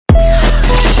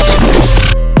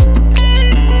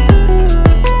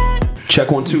Check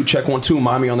 1 2, check 1 2.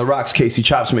 Miami on the Rocks, Casey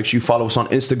Chops. Make sure you follow us on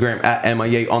Instagram at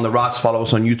MIA on the Rocks. Follow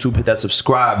us on YouTube. Hit that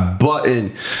subscribe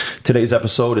button. Today's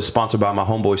episode is sponsored by my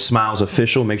homeboy Smiles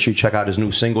Official. Make sure you check out his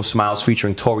new single, Smiles,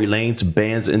 featuring Tory Lanez,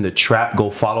 Bands in the Trap. Go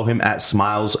follow him at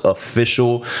Smiles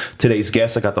Official. Today's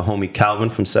guest, I got the homie Calvin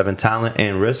from Seven Talent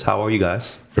and Riss. How are you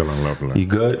guys? Feeling lovely. You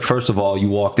good? First of all, you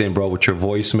walked in, bro, with your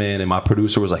voice, man, and my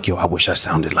producer was like, "Yo, I wish I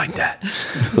sounded like that."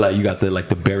 Like you got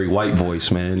the Barry White voice,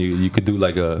 man. You could do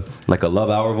like a Love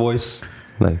Hour voice.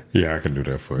 Like, yeah, I can do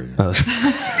that for you.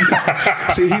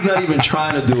 See, he's not even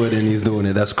trying to do it, and he's doing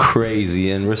it. That's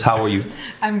crazy. And Riss, how are you?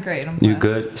 I'm great. I'm blessed. You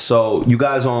good? So you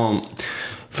guys,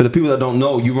 for the people that don't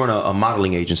know, you run a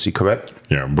modeling agency, correct?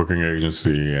 Yeah, booking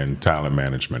agency and talent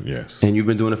management, yes. And you've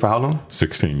been doing it for how long?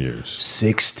 16 years.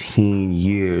 16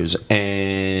 years.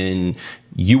 And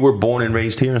you were born and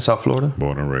raised here in South Florida?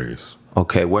 Born and raised.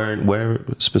 Okay, where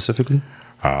specifically?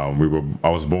 I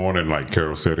was born in like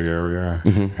Carroll City area,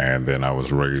 and then I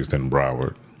was raised in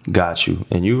Broward. Got you.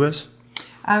 And you, Riss?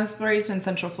 I was raised in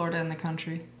Central Florida in the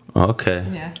country. Okay.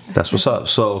 Yeah. That's what's up.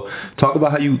 So talk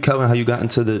about Calvin, how you got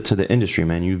into the industry,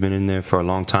 man. You've been in there for a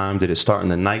long time. Did it start in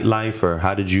the nightlife, or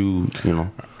how did you know?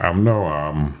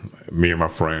 Me and my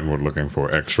friend were looking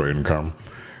for extra income,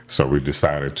 so we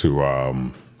decided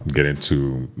to get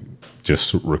into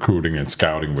just recruiting and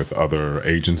scouting with other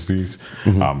agencies,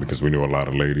 because we knew a lot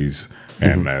of ladies,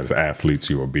 and as athletes,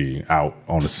 you will be out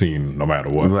on the scene no matter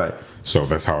what. Right. So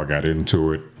that's how I got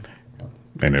into it,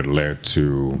 and it led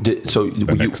to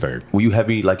the next day. Were you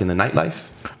heavy like in the nightlife?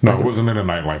 No, it wasn't in the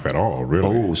nightlife at all,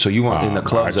 really. Oh, so you weren't in the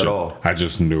clubs at all? I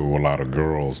just knew a lot of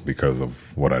girls because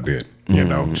of what I did, you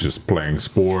know, just playing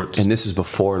sports. And this is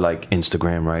before like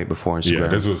Instagram, right? Before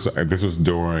Instagram? Yeah, this was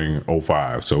during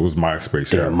 2005, so it was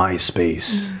MySpace. Yeah,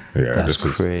 MySpace. Yeah, that's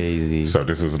crazy. So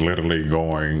this is literally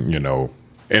going, you know,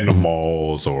 in the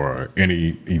malls or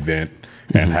any event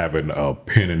and having a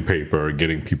pen and paper,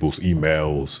 getting people's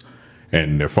emails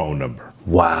and their phone number.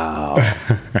 Wow.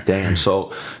 Damn.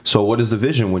 So what is the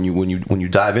vision when you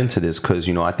dive into this? Because,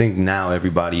 you know, I think now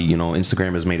everybody, you know,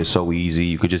 Instagram has made it so easy.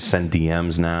 You could just send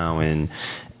DMs now,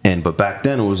 but back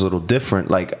then it was a little different.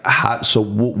 Like,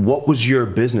 what was your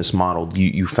business model?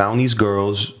 You found these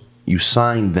girls, you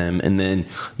signed them, and then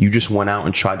you just went out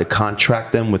and tried to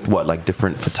contract them with what, like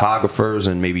different photographers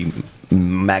and maybe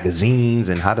magazines,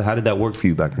 and how did that work for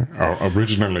you back then?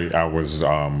 Originally, I was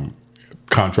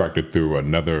contracted through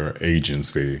another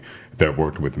agency that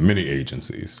worked with many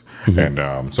agencies,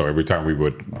 and so every time we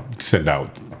would send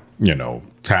out, you know,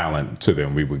 talent to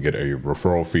them, we would get a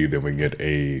referral fee. Then we get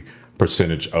a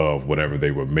percentage of whatever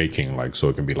they were making, like, so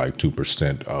it can be like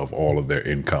 2% of all of their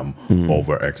income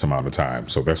over X amount of time.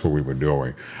 So that's what we were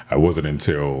doing. I wasn't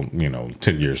until, you know,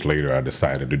 10 years later I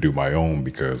decided to do my own,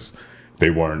 because they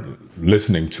weren't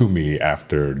listening to me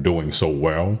after doing so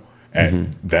well at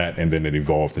that, and then it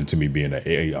evolved into me being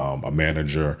a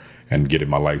manager and getting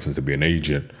my license to be an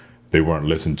agent. They weren't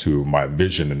listening to my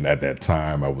vision, and at that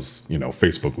time I was, you know,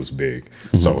 Facebook was big,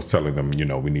 so I was telling them, you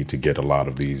know, we need to get a lot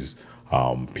of these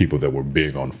people that were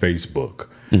big on Facebook,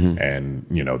 and,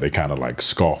 you know, they kind of like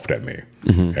scoffed at me,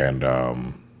 and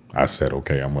I said,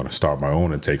 okay, I'm going to start my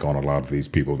own and take on a lot of these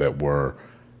people that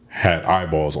had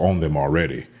eyeballs on them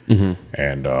already,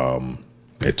 and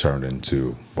it turned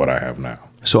into what I have now.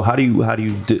 So how do you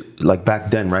like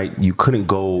back then, right? You couldn't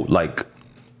go like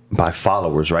by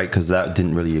followers, right? Because that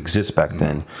didn't really exist back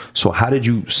then. So how did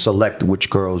you select which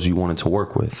girls you wanted to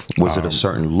work with? Was it a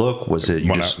certain look? Was it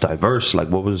diverse? Like,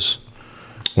 what was?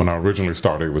 When I originally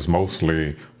started, it was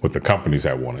mostly what the companies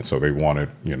had wanted. So they wanted,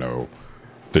 you know,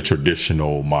 the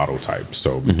traditional model type.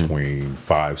 So between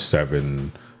 5'7"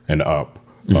 and up,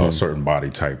 a certain body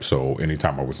type. So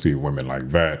anytime I would see women like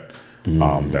that,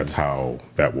 that's how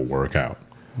that would work out.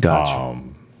 Gotcha.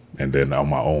 And then on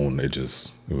my own, it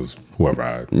was whoever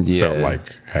I felt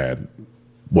like had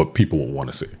what people would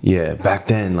want to see. Yeah, back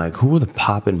then, like, who were the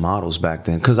poppin' models back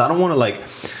then? Because I don't want to like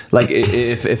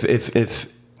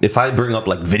if I bring up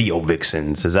like video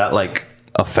vixens, is that like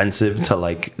offensive to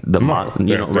like the right?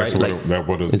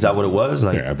 Like, is that what it was?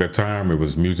 Like, at that time, it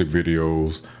was music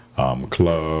videos,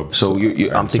 clubs. So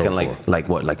I'm thinking like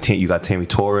what? Like you got Tammy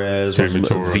Torres,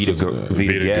 Vita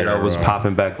Guerra was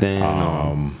popping back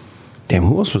then. Damn,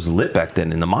 who else was lit back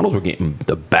then? And the models were getting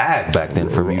the bag back then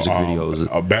for music videos.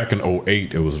 Back in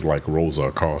 2008, it was like Rosa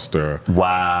Acosta.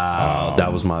 Wow,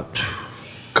 that was my...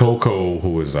 Coco,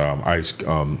 who was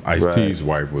Ice-T's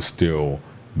wife, was still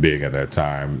big at that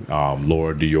time.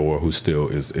 Laura Dior, who still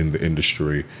is in the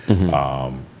industry.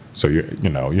 So you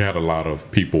had a lot of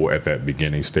people at that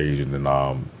beginning stage, and then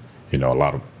a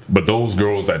lot of but those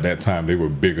girls at that time, they were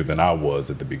bigger than I was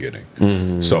at the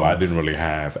beginning. So I didn't really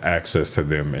have access to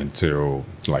them until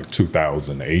like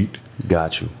 2008.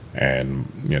 Got you. And,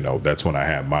 that's when I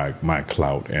had my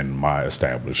clout and my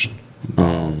established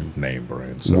name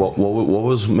brand. So What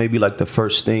was maybe like the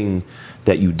first thing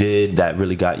that you did that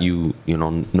really got you,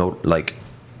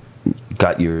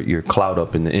 got your clout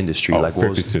up in the industry? Like what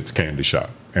 50 was, Cent's Candy Shop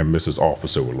and Mrs.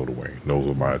 Officer with Lil Wayne. Those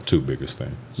were my two biggest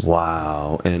things.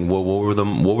 wow. And what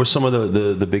were some of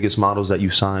the biggest models that you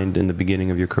signed in the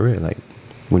beginning of your career, like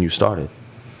when you started?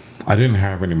 I didn't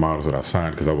have any models that I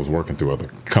signed because I was working through other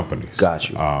companies. Got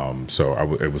you. So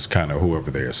it was kind of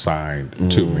whoever they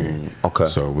assigned to me. Okay.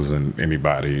 So it wasn't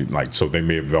anybody so they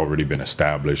may have already been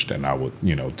established, and I would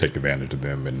take advantage of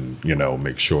them and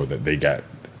make sure that they got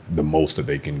the most that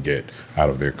they can get out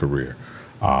of their career.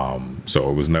 So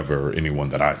it was never anyone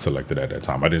that I selected at that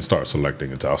time. I didn't start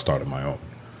selecting until I started my own.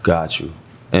 Got you.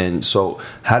 And so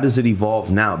how does it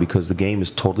evolve now? Because the game is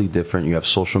totally different. You have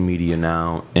social media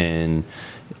now, and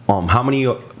how many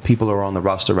people are on the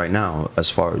roster right now as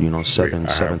far, seven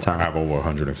times? I have over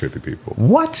 150 people.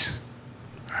 What?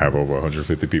 I have over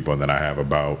 150 people, and then I have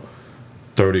about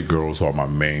 30 girls who are my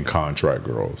main contract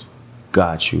girls.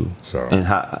 Got you. So and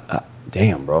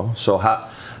damn, bro. So how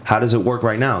does it work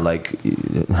right now? Like,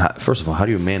 first of all, how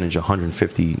do you manage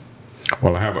 150?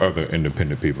 Well, I have other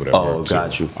independent people that work too.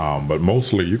 Got you. But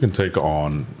mostly you can take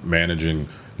on managing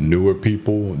newer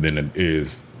people than it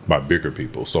is by bigger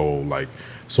people. So like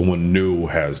someone new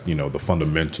has, the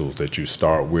fundamentals that you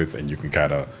start with, and you can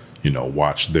kind of,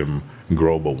 watch them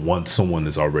grow. But once someone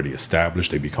is already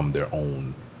established, they become their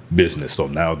own business. So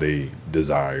now they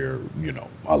desire,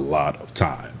 a lot of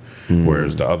time.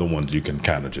 Whereas the other ones, you can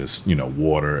kind of just,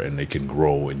 water, and they can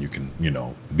grow, and you can,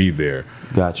 be there.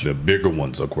 Gotcha. The bigger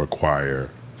ones require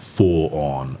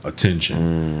full-on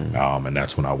attention. And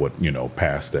that's when I would,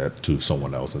 pass that to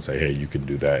someone else and say, hey, you can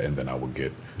do that. And then I would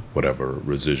get whatever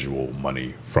residual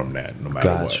money from that, no matter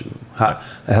what. Got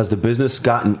you. Has the business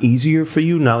gotten easier for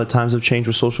you now that times have changed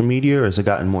with social media, or has it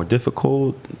gotten more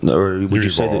difficult? Or would you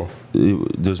say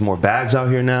that there's more bags out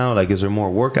here now? Like, is there more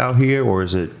work out here, or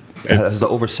is it... Has the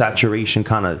oversaturation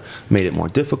kind of made it more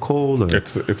difficult? Or?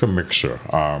 It's a mixture.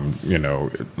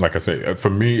 Like I say, for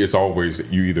me, it's always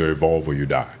you either evolve or you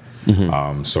die.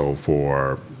 So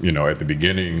for, at the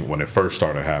beginning, when it first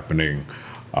started happening,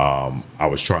 I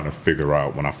was trying to figure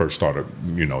out, when I first started,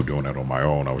 doing it on my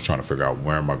own, I was trying to figure out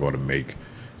where am I going to make,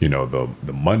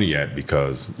 the money at,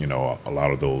 because, a lot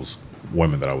of those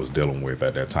women that I was dealing with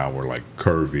at that time were like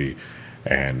curvy.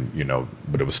 And,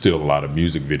 but it was still a lot of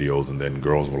music videos. And then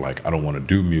girls were like, I don't want to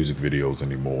do music videos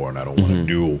anymore. And I don't want to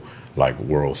do like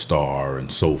World Star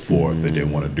and so forth. They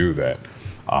didn't want to do that.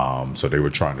 So they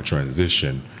were trying to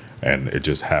transition. And it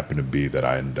just happened to be that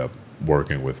I ended up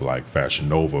working with like Fashion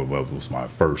Nova. That was my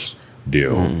first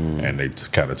deal. And they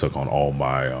kind of took on all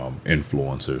my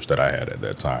influencers that I had at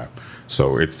that time.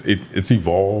 So it's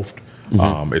evolved.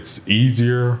 It's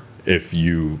easier if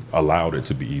you allowed it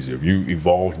to be easier, if you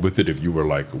evolved with it, if you were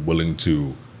like willing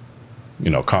to,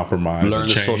 compromise, learn the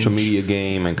social media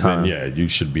game, and kind of, you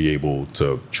should be able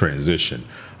to transition.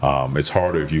 It's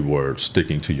harder if you were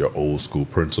sticking to your old school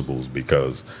principles,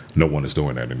 because no one is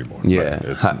doing that anymore. Yeah,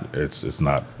 it's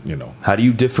not, How do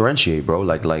you differentiate, bro?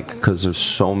 Like, because there's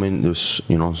so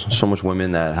much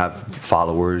women that have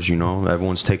followers.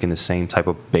 Everyone's taking the same type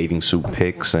of bathing suit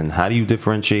pics, and how do you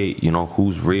differentiate?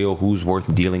 Who's real, who's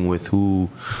worth dealing with, who,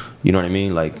 you know what I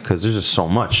mean? Like, because there's just so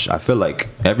much. I feel like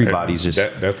everybody's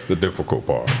that's the difficult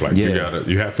part. Like,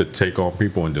 you have to take on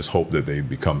people and just hope that they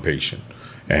become patient.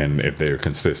 And if they're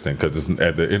consistent, because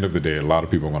at the end of the day, a lot of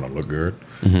people are going to look good,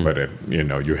 but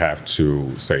you have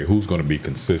to say who's going to be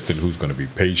consistent, who's going to be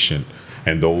patient,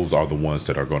 and those are the ones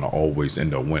that are going to always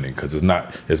end up winning. Because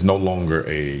it's no longer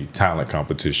a talent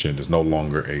competition, it's no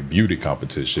longer a beauty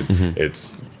competition.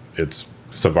 It's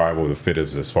survival of the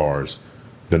fittest as far as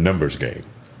the numbers game.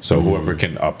 So whoever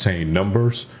can obtain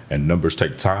numbers, and numbers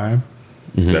take time,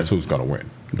 that's who's going to win.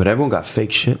 But everyone got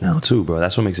fake shit now too, bro.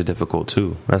 That's what makes it difficult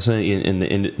too. That's in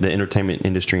the entertainment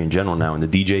industry in general now, in the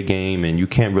DJ game, and you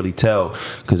can't really tell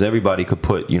because everybody could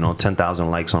put 10,000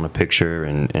 likes on a picture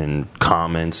and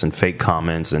comments and fake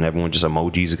comments, and everyone just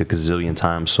emojis a gazillion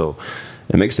times. So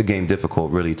it makes the game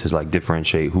difficult, really, to like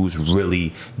differentiate who's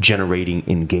really generating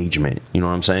engagement. You know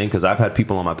what I'm saying? Because I've had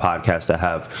people on my podcast that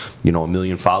have, 1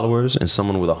 million followers, and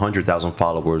someone with 100,000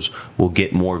 followers will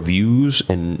get more views,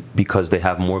 and because they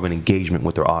have more of an engagement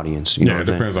with their audience. You know it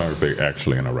depends on if they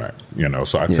actually interact.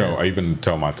 So I even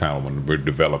tell my talent when we're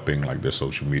developing like their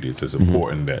social media, it's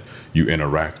important that you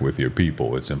interact with your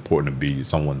people. It's important to be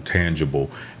someone tangible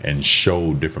and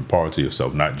show different parts of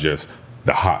yourself, not just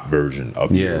the hot version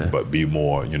of Yeah. you, but be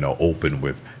more, open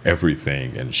with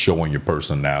everything and showing your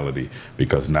personality,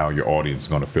 because now your audience is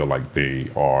going to feel like they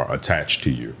are attached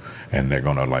to you and they're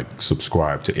going to like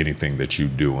subscribe to anything that you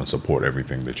do and support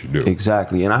everything that you do.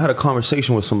 Exactly. And I had a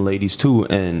conversation with some ladies too,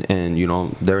 and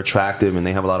they're attractive and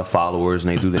they have a lot of followers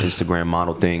and they do the Instagram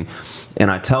model thing. And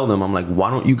I tell them, I'm like, why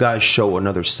don't you guys show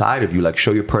another side of you? Like,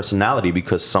 show your personality,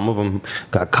 because some of them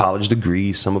got college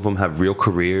degrees, some of them have real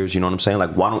careers, you know what I'm saying?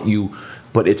 Like, why don't you,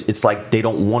 but it's like they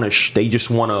don't want to, they just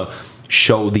want to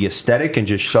show the aesthetic and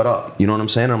just shut up. You know what I'm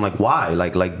saying? I'm like, why?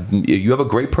 Like you have a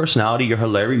great personality, you're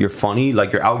hilarious, you're funny,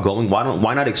 like you're outgoing.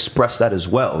 Why not express that as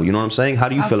well? You know what I'm saying? How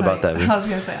do you feel about that? I was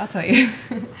gonna say, I'll tell you.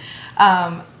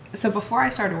 So before I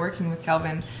started working with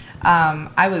Kelvin,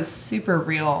 I was super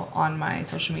real on my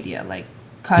social media, like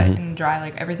cut and dry,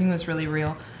 like everything was really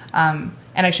real.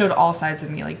 And I showed all sides of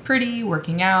me, like pretty,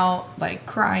 working out, like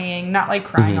crying, not like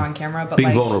crying on camera, but being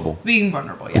like vulnerable. Being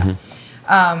vulnerable, yeah.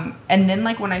 And then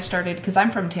like when I started, because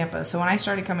I'm from Tampa, so when I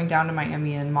started coming down to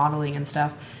Miami and modeling and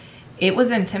stuff, it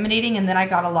was intimidating. And then I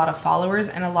got a lot of followers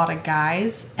and a lot of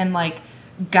guys, and like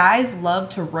guys love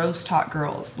to roast hot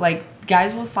girls. Like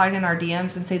guys will slide in our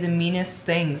DMs and say the meanest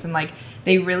things, and like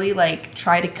they really like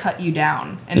try to cut you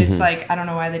down. And it's like, I don't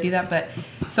know why they do that, but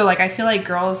so like I feel like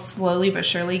girls slowly but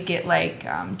surely get like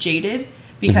jaded,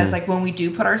 because like when we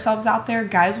do put ourselves out there,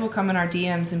 guys will come in our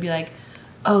DMs and be like,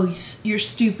 oh, you're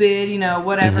stupid,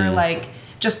 whatever, like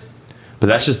just. But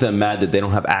that's just them mad that they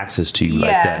don't have access to you like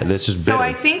that. That's just bitter. So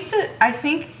I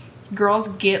think girls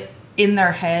get in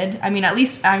their head. I mean, at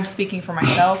least I'm speaking for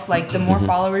myself. Like the more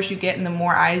followers you get and the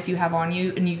more eyes you have on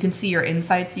you, and you can see your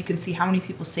insights, you can see how many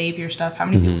people save your stuff, how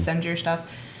many people send your stuff.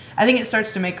 I think it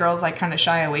starts to make girls like kind of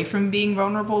shy away from being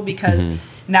vulnerable, because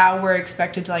now we're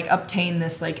expected to like obtain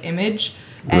this like image.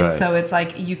 And so it's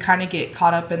like you kind of get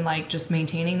caught up in like just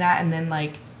maintaining that. And then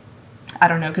like, I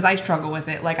don't know, because I struggle with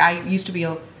it. Like I used to be,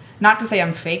 not to say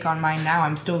I'm fake on mine now.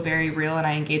 I'm still very real and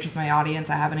I engage with my audience.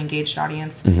 I have an engaged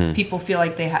audience. People feel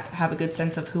like they have a good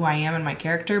sense of who I am and my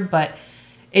character. But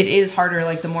it is harder,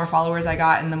 like the more followers I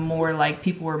got and the more like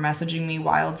people were messaging me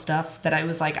wild stuff, that I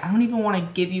was like, I don't even want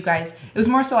to give you guys, it was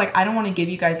more so like, I don't want to give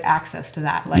you guys access to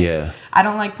that. Like, I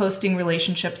don't like posting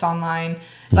relationships online.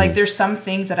 Like there's some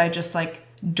things that I just like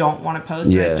don't want to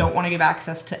post, or I don't want to give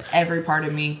access to every part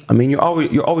of me. I mean, you're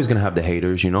always gonna have the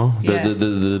haters,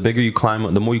 The bigger you climb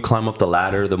up, the more you climb up the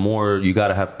ladder, the more you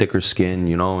gotta have thicker skin,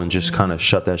 and just kind of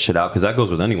shut that shit out, because that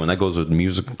goes with anyone. That goes with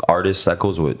music artists. That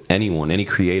goes with anyone, any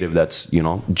creative that's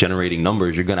generating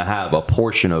numbers. You're gonna have a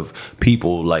portion of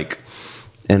people like,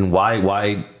 and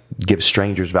why give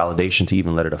strangers validation to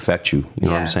even let it affect you? You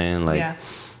know what I'm saying? Like.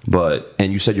 But,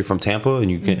 and you said you're from Tampa, and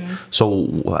you can, so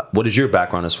what is your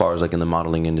background as far as like in the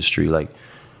modeling industry? Like,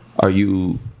 how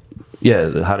did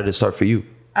it start for you?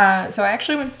 So I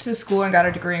actually went to school and got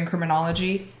a degree in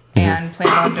criminology, and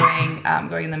planned on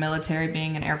going in the military,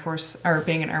 being an Air Force, or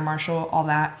being an Air Marshal, all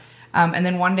that. And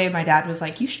then one day my dad was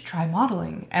like, you should try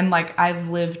modeling. And like, I've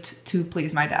lived to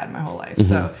please my dad my whole life.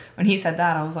 So when he said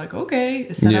that, I was like,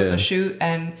 okay, set up a shoot,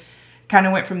 and kind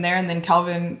of went from there. And then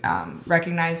Kelvin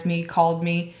recognized me, called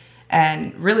me,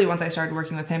 and really once I started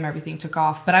working with him, everything took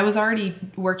off. But I was already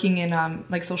working in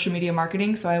like social media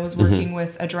marketing, so I was working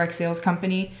with a direct sales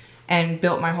company and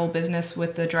built my whole business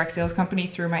with the direct sales company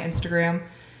through my Instagram.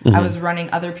 I was running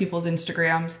other people's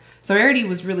Instagrams, so I already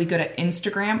was really good at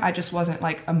Instagram. I just wasn't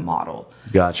like a model.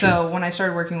 Gotcha. So when I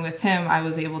started working with him, I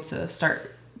was able to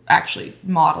start actually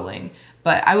modeling.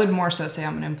 But I would more so say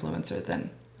I'm an influencer than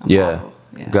a model.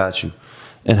 Yeah. Got you.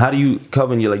 And how do you,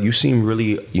 Kelvin, you seem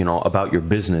really, about your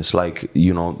business. Like,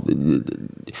 you're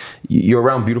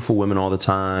around beautiful women all the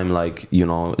time. Like,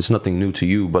 it's nothing new to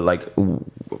you, but like,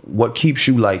 what keeps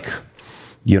you like,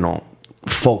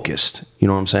 focused, you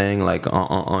know what I'm saying? Like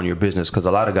on your business. Cause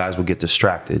a lot of guys will get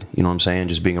distracted, you know what I'm saying?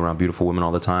 Just being around beautiful women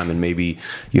all the time. And maybe,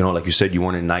 like you said, you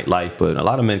weren't in nightlife, but a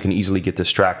lot of men can easily get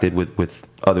distracted with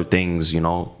other things,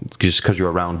 just cause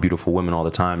you're around beautiful women all the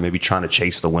time, maybe trying to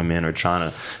chase the women or trying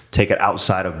to take it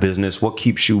outside of business. What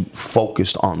keeps you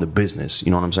focused on the business? You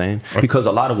know what I'm saying? Because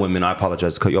a lot of women, I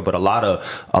apologize to cut you off, but a lot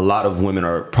of women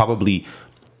are probably,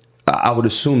 I would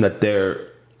assume that they're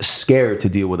scared to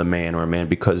deal with a man or a man,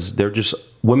 because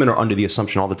women are under the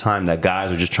assumption all the time that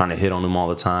guys are just trying to hit on them all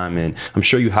the time. And I'm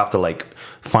sure you have to like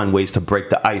find ways to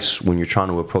break the ice when you're trying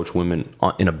to approach women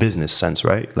in a business sense,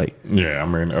 right? Like, yeah, I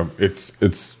mean,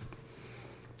 it's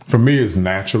for me, it's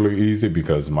naturally easy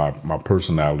because my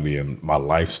personality and my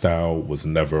lifestyle was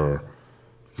never,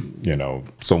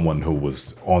 someone who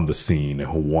was on the scene and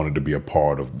who wanted to be a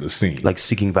part of the scene, like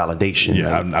seeking validation.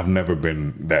 Yeah, I've never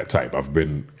been that type. I've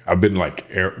been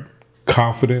like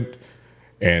confident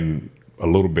and a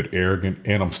little bit arrogant,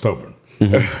 and I'm stubborn.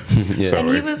 Yeah.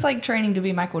 And he was like training to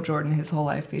be Michael Jordan his whole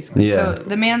life, basically. Yeah. So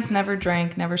the man's never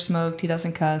drank, never smoked. He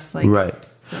doesn't cuss. Like, Right.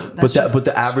 So But that's the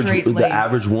just straight lace.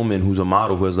 average woman who's a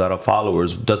model who has a lot of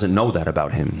followers doesn't know that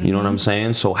about him. You know what I'm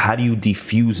saying? So how do you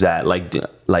diffuse that?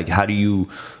 Like how do you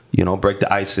break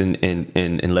the ice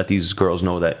and let these girls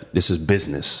know that this is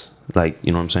business? Like,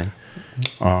 you know what I'm saying?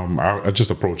 I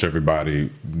just approach everybody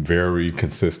very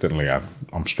consistently.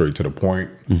 I'm straight to the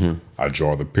point. I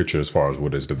draw the picture as far as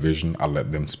what is the vision. I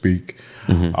let them speak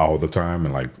all the time,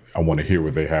 and like I want to hear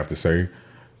what they have to say.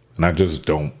 And I just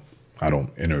don't. I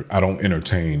don't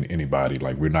entertain anybody.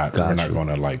 Like we're not going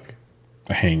to like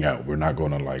hang out. We're not going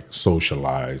to like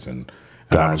socialize and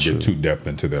I don't get too depth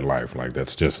into their life. Like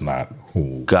that's just not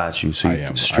who Got you. So I you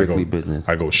am. strictly business.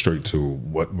 I go straight to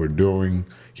what we're doing,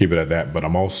 keep it at that. But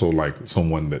I'm also like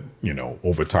someone that,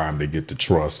 over time they get to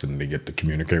trust and they get to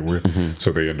communicate with.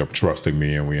 So they end up trusting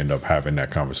me and we end up having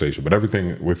that conversation. But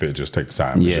everything with it just takes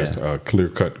time. Yeah. It's just a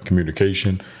clear-cut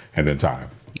communication and then time.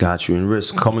 Got you. And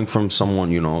Risk, coming from someone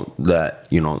that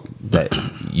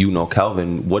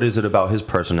Calvin, what is it about his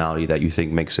personality that you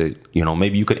think makes it,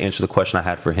 maybe you could answer the question I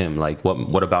had for him, like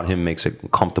what about him makes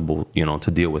it comfortable,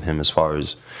 to deal with him as far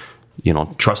as,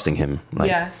 trusting him?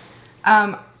 Like, yeah.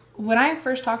 When I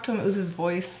first talked to him, it was his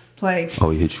voice. Like,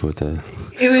 oh, he hit you with the,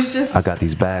 it was just, I got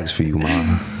these bags for you,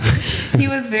 Mom. he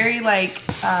was very like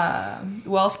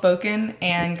well-spoken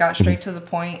and got straight to the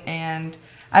point. And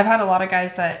I've had a lot of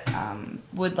guys that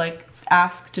would like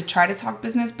ask to try to talk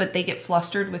business, but they get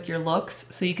flustered with your looks.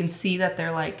 So you can see that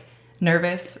they're like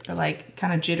nervous or like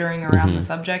kind of jittering around the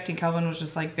subject. And Calvin was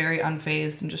just like very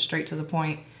unfazed and just straight to the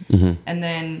point. And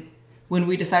then when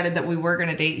we decided that we were going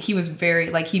to date, he was very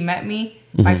like, he met me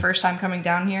my first time coming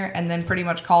down here and then pretty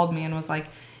much called me and was like,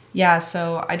 yeah,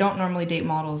 so I don't normally date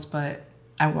models, but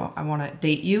I want to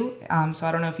date you. So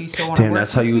I don't know if you still want to work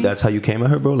with me. That's how you came at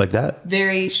her, bro? Like that?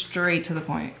 Very straight to the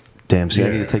point. Damn, see, I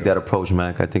need Yeah. to take that approach,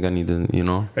 Mac. I think I need to,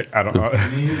 I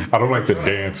don't like the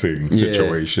dancing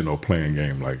situation or playing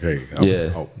game. Like, hey,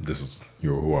 this is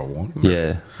you're who I want.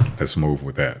 Let's move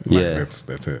with that. Like, that's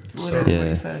it. It's literally what Yeah.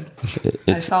 he said.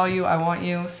 I saw you, I want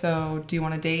you, so do you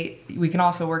want to date? We can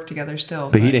also work together still.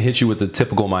 But he didn't hit you with the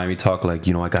typical Miami talk, like,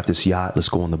 I got this yacht, let's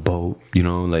go on the boat,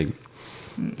 like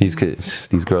these kids,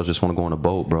 these girls just want to go on a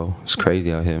boat, bro. It's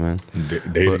crazy out here, man.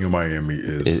 Dating in Miami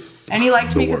is. And he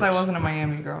liked me because I worst. wasn't a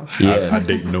Miami girl. Yeah. I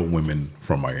date no women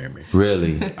from Miami.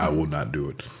 Really? I will not do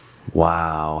it.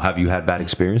 Wow. Have you had bad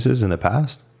experiences in the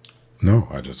past? No,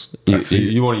 I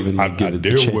You won't even I give it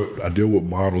the chance. I deal with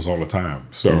models all the time,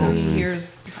 so So he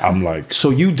hears. I'm like,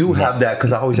 So you do have that,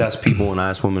 because I always ask people and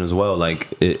I ask women as well, like,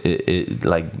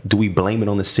 like, do we blame it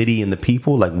on the city and the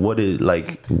people? Like, what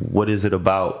is it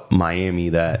about Miami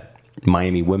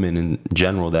women in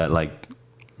general that like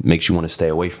makes you want to stay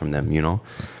away from them?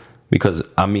 Because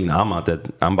I'm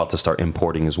about to start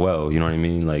importing as well. You know what I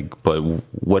mean? Like, but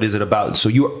what is it about? So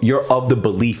you're of the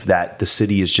belief that the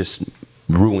city is just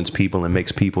ruins people and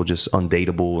makes people just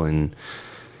undateable and.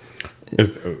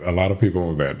 it's a lot of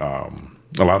people that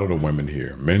a lot of the women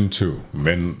here, men too.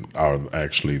 Men are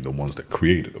actually the ones that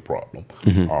created the problem.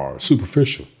 Are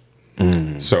superficial.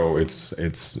 So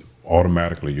it's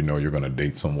automatically you're going to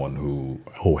date someone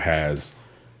who has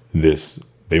this.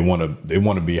 They want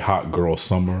to be hot girl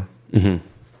summer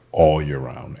all year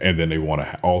round, and then they want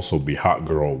to also be hot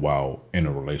girl while in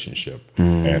a relationship.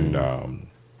 And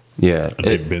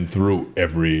they've been through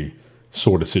every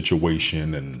sort of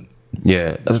situation and.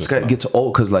 Yeah, it gets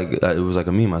old because like it was like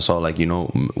a meme I saw, like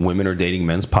women are dating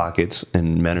men's pockets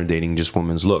and men are dating just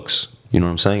women's looks. You know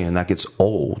what I'm saying? And that gets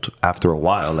old after a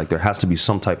while. Like there has to be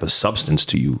some type of substance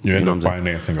to you. You end know up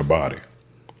financing a body.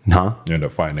 Huh? You end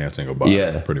up financing a body.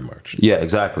 Yeah, pretty much. Yeah,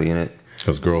 exactly. And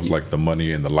because girls like the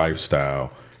money and the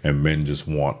lifestyle, and men just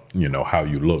want how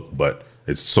you look. But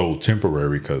it's so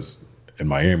temporary because in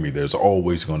Miami, there's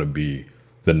always going to be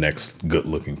the next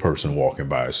good-looking person walking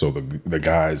by. So the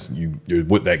guys, you're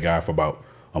with that guy for about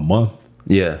a month,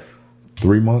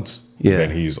 3 months,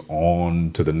 then he's on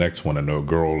to the next one, and the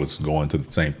girl is going to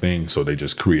the same thing. So they're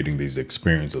just creating these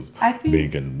experiences of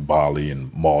being in Bali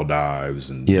and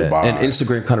Maldives and Dubai. And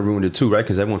Instagram kind of ruined it too, right?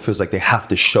 Because everyone feels like they have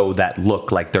to show that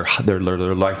look, like their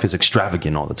life is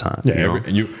extravagant all the time.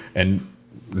 Yeah, and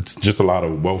it's just a lot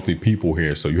of wealthy people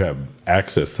here, so you have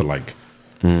access to like.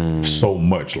 So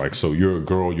much, like, so you're a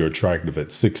girl, you're attractive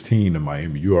at 16 in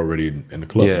Miami, you already in the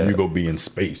club, and you go be in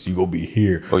space, you go be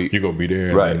here, you go be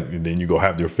there, right? And then you go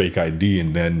have their fake ID,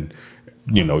 and then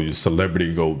your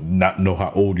celebrity go not know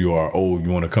how old you are. Oh, you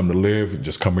want to come to live?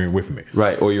 Just come here with me.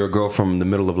 Right. Or you're a girl from the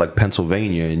middle of like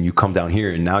Pennsylvania and you come down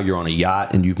here and now you're on a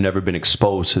yacht and you've never been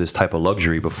exposed to this type of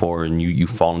luxury before, and you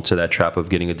fall into that trap of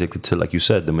getting addicted to, like you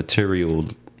said, the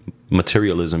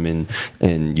materialism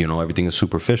and everything is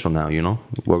superficial now,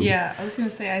 Yeah, I was gonna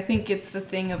say, I think it's the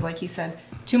thing of, like you said,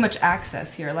 too much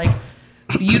access here. Like,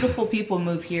 beautiful people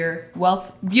move here,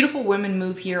 beautiful women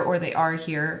move here, or they are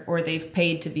here, or they've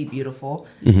paid to be beautiful,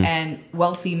 and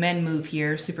wealthy men move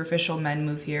here, superficial men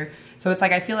move here. So it's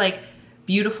like, I feel like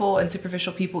beautiful and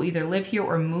superficial people either live here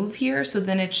or move here, so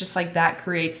then it's just like that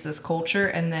creates this culture,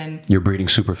 and then you're breeding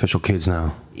superficial kids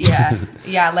now.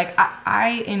 yeah. Like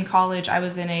I in college, I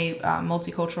was in a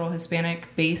multicultural Hispanic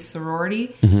based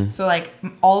sorority. So like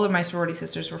all of my sorority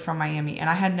sisters were from Miami, and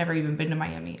I had never even been to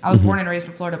Miami. I was born and raised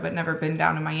in Florida, but never been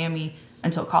down to Miami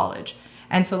until college.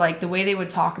 And so like the way they would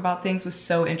talk about things was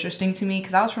so interesting to me,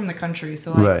 because I was from the country.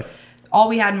 So like all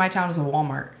we had in my town was a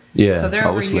Walmart. Yeah. So they're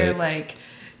over here like,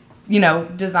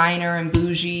 designer and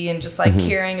bougie and just like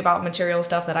caring about material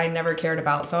stuff that I never cared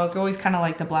about. So I was always kind of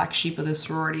like the black sheep of the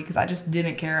sorority, because I just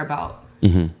didn't care about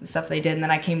the stuff they did. And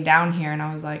then I came down here and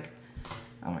I was like,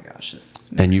 oh my gosh,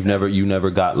 this makes And you sense. never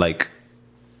got like,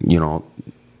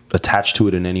 attached to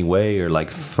it in any way, or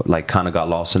like kind of got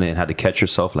lost in it and had to catch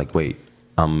yourself like, wait,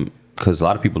 because a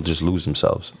lot of people just lose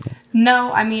themselves.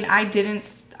 No, I mean, I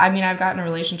didn't. I mean, I've gotten a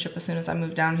relationship as soon as I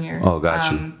moved down here. Oh, got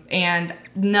you. And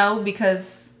no,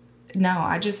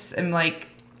 I just am like,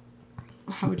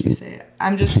 how would you say it?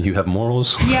 I'm just... You have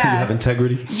morals? Yeah. You have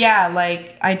integrity? Yeah,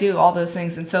 like, I do all those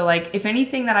things. And so, like, if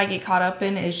anything that I get caught up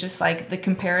in is just, like, the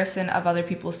comparison of other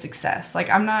people's success. Like,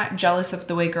 I'm not jealous of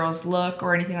the way girls look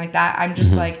or anything like that. I'm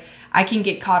just, like, I can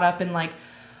get caught up in, like,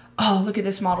 oh, look at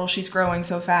this model. She's growing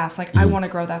so fast. Like, I want to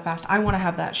grow that fast. I want to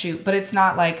have that shoot. But it's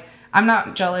not, like... I'm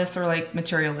not jealous or like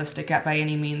materialistic by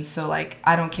any means. So like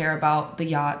I don't care about the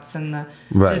yachts and the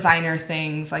designer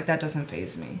things. Like that doesn't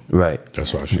faze me. Right.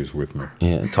 That's why she's with me.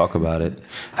 Yeah, talk about it.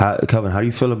 Kelvin, how do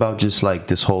you feel about just like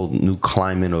this whole new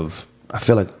climate of, I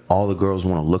feel like all the girls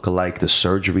want to look alike. The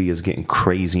surgery is getting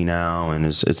crazy now, and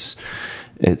it's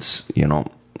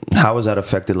how has that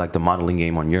affected like the modeling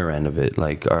game on your end of it?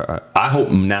 Like I hope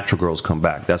natural girls come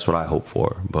back. That's what I hope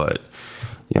for. But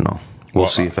we'll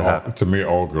see if it happens. To me,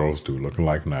 all girls do look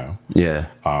alike now. Yeah.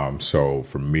 So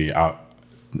for me,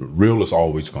 real is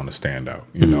always going to stand out,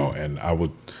 and I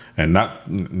would, and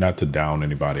not to down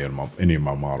anybody any of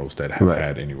my models that have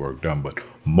had any work done, but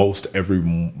most every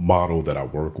model that I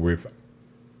work with,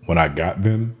 when I got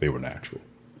them, they were natural.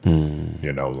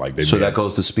 Like they. So that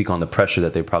goes to speak on the pressure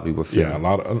that they probably were feeling. Yeah,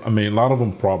 a lot of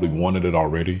them probably wanted it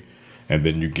already, and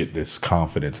then you get this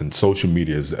confidence, and social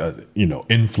media is,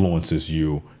 influences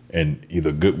you in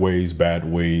either good ways,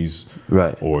 bad ways,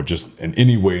 or just in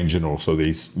any way in general. So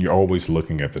you're always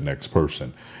looking at the next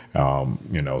person,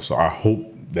 So I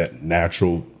hope that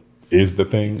natural is the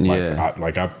thing.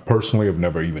 Like I personally have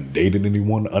never even dated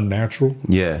anyone unnatural.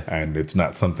 Yeah, and it's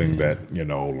not something that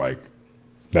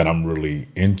that I'm really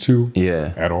into.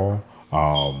 At all.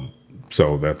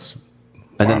 So that's.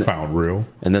 And then I found real.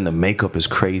 And then the makeup is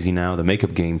crazy now. The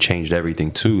makeup game changed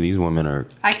everything too. These women are...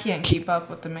 I can't keep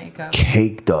up with the makeup.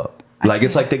 Caked up.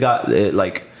 It's like they got it,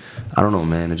 like... I don't know,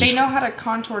 man. They know how to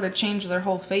contour to change their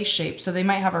whole face shape. So they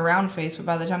might have a round face, but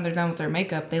by the time they're done with their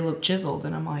makeup, they look chiseled.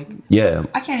 And I'm like,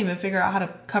 I can't even figure out how to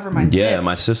cover my zits.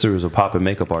 My sister is a poppin'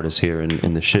 makeup artist here,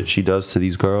 and the shit she does to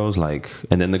these girls, and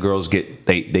then the girls get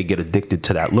addicted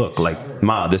to that look. Like,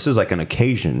 Ma, this is like an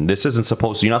occasion. This isn't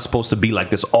you're not supposed to be like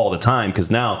this all the time, because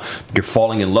now you're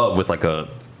falling in love with like a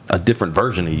different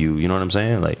version of you. You know what I'm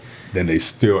saying? Like, then they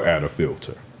still add a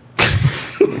filter.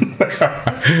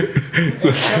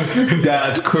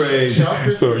 That's crazy.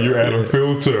 So you add a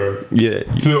filter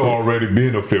to already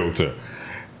being a filter,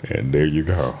 and there you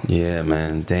go. Yeah,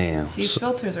 man. Damn. These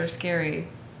filters are scary.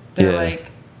 They're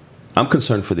like... I'm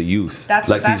concerned for the youth. That's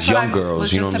these young I girls.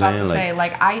 Was just about to say.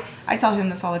 Like I tell him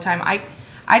this all the time.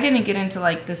 I didn't get into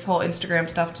like this whole Instagram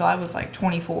stuff till I was like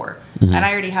 24, and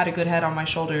I already had a good head on my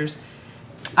shoulders.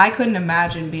 I couldn't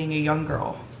imagine being a young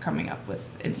girl coming up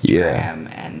with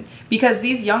Instagram, and because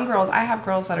these young girls, I have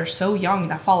girls that are so young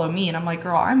that follow me, and I'm like,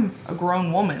 girl, I'm a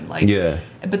grown woman, like,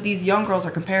 but these young girls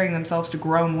are comparing themselves to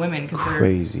grown women because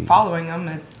they're following them.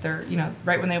 They're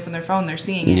right when they open their phone, they're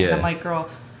seeing it, and I'm like,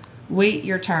 girl, wait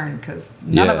your turn, because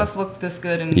none of us look this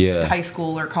good in high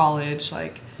school or college,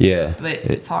 like. But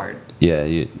it's hard.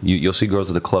 You'll see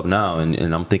girls at the club now,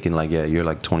 and I'm thinking like, you're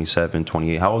like 27,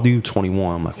 28. How old are you?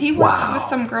 21. I'm like, he works with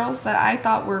some girls that I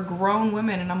thought were grown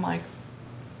women, and I'm like,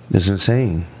 it's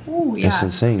insane. Ooh, yeah. It's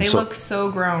insane. They look so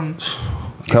grown.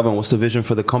 Kevin, what's the vision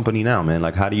for the company now, man?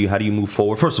 Like, how do you move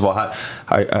forward? First of all,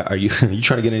 are you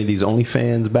trying to get any of these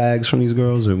OnlyFans bags from these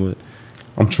girls, or what?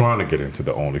 I'm trying to get into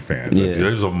the OnlyFans. Yeah.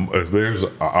 If there's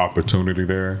an opportunity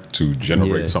there to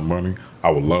generate some money,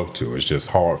 I would love to. It's just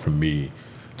hard for me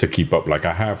to keep up. Like,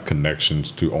 I have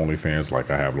connections to OnlyFans. Like,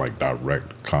 I have like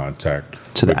direct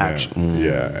contact to the with them. action.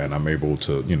 Yeah, and I'm able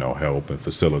to help and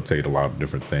facilitate a lot of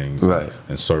different things, right,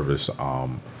 and service.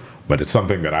 But it's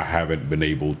something that I haven't been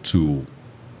able to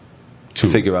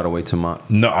figure out a way to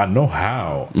No, I know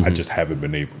how. I just haven't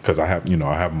been able, because I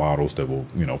have models that will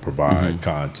provide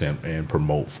content and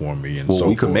promote for me, and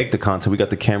we could make the content. We got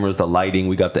the cameras, the lighting,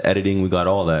 we got the editing, we got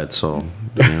all that. So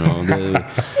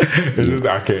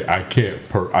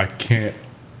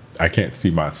I can't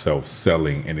see myself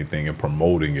selling anything and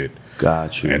promoting it.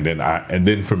 Got you. And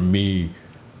then for me,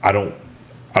 I don't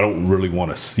really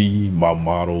want to see my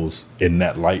models in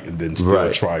that light and then still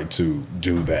try to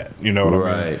do that. You know what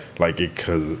I mean? Like,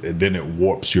 because then it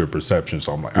warps your perception.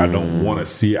 So I'm like, I don't want to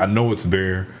see. I know it's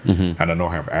there, and I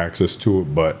don't have access to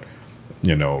it, but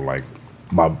like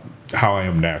how I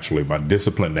am naturally, my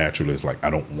discipline naturally is like, I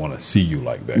don't want to see you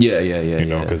like that.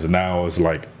 Yeah. Because now it's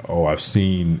like, oh, I've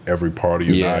seen every part of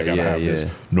you. Now I gotta have this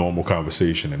normal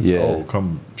conversation, and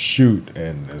come shoot,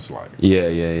 and it's like, And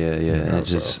it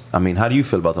just, I mean, how do you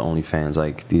feel about the OnlyFans?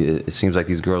 Like, it seems like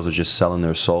these girls are just selling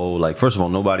their soul. Like, first of all,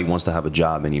 nobody wants to have a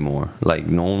job anymore. Like,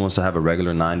 no one wants to have a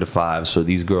regular 9-to-5. So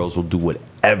these girls will do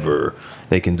whatever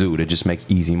they can do to just make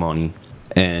easy money.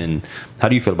 And how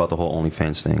do you feel about the whole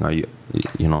OnlyFans thing? Are you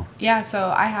Yeah,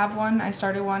 so I have one. I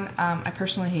started one. I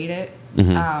personally hate it.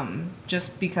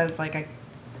 Just because, like,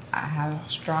 I have a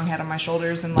strong head on my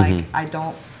shoulders, and, like, I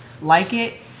don't like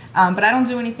it. But I don't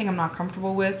do anything I'm not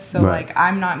comfortable with. So, like,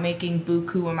 I'm not making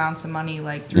buku amounts of money,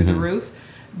 like, through the roof,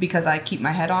 because I keep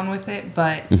my head on with it.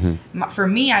 But for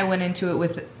me, I went into it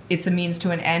with, it's a means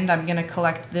to an end. I'm going to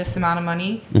collect this amount of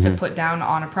money to put down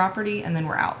on a property, and then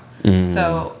we're out.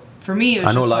 So for me, it was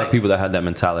I know just a lot of people that had that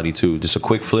mentality too. Just a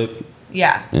quick flip.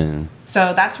 Yeah.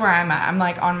 So that's where I'm at. I'm,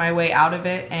 like, on my way out of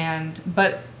it,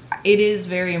 but it is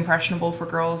very impressionable for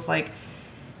girls. Like,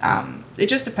 it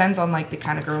just depends on, like, the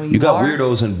kind of girl you are. You got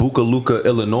weirdos in Bucaluca,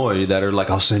 Illinois that are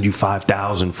like, I'll send you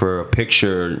 $5,000 for a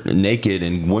picture naked,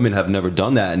 and women have never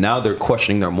done that. And now they're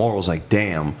questioning their morals. Like,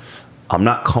 damn, I'm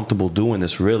not comfortable doing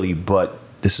this really, but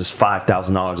this is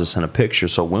 $5,000 to send a picture.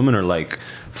 So women are, like,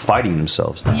 fighting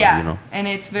themselves now. Yeah, and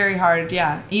it's very hard.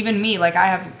 Yeah, even me, like, I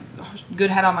have a good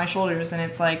head on my shoulders, and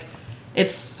it's like,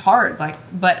 it's hard. Like,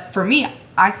 but for me,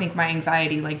 I think my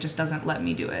anxiety, like, just doesn't let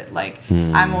me do it. Like,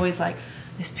 I'm always like,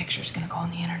 this picture's gonna go on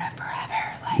the internet forever.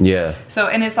 Like, so,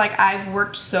 and it's like, I've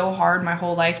worked so hard my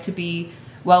whole life to be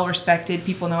well respected.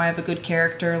 People know I have a good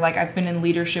character. Like, I've been in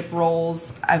leadership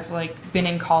roles. I've, like, been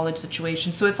in college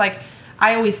situations. So it's like,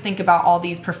 I always think about all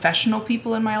these professional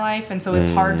people in my life, and so it's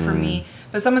hard for me.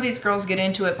 But some of these girls get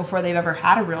into it before they've ever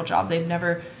had a real job.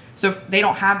 So they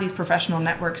don't have these professional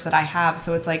networks that I have.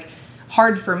 So it's, like,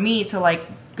 hard for me to, like,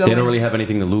 go. They don't really have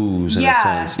anything to lose in a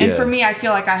sense. And for me, I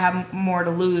feel like I have more to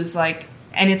lose. Like,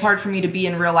 and it's hard for me to be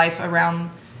in real life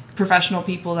around professional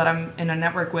people that I'm in a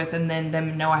network with, and then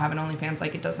them know I have an OnlyFans.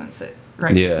 Like, it doesn't sit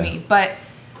right with me. But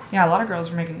yeah, a lot of girls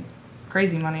are making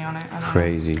crazy money on it.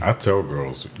 Crazy. I tell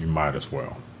girls, you might as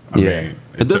well. I mean,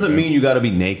 it doesn't mean you got to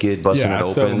be naked, busting it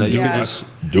open. You can just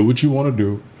do what you want to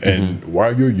do, and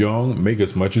while you're young, make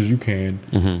as much as you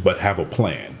can, but have a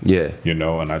plan.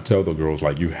 And I tell the girls,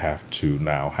 like, you have to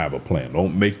now have a plan.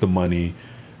 Don't make the money,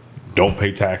 don't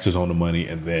pay taxes on the money,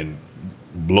 and then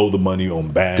blow the money on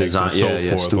bags and so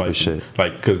forth. Stupid shit.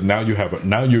 Like, because now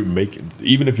you're making,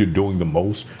 even if you're doing the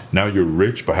most, now you're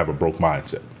rich but have a broke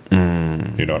mindset.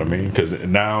 You know what I mean? Because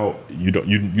now you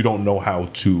don't know how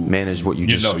to manage what you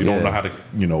don't know how to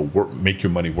make your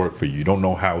money work for you. You don't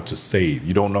know how to save.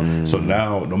 You don't know. So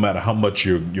now, no matter how much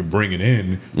you're bringing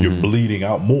in, you're bleeding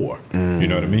out more. You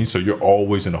know what I mean? So you're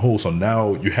always in the hole. So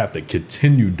now you have to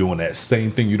continue doing that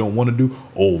same thing you don't want to do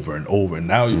over and over. And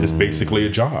now it's basically a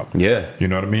job. You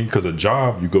know what I mean? Because a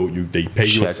job, they pay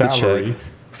you a salary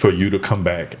for you to come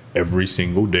back every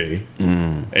single day,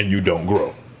 and you don't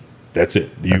grow. That's it.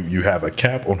 You have a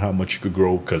cap on how much you could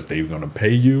grow because they're gonna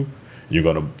pay you. You're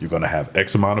gonna have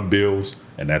X amount of bills,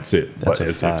 and that's it. That's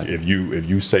but if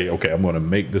you say, okay, I'm gonna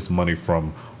make this money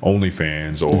from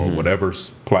OnlyFans or whatever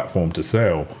platform to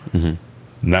sell,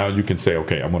 now you can say,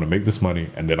 okay, I'm gonna make this money,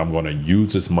 and then I'm gonna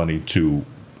use this money to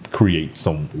create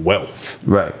some wealth.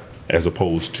 Right. As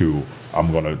opposed to,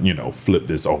 I'm gonna, flip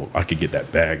this. Oh, I could get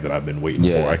that bag that I've been waiting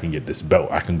for. I can get this belt.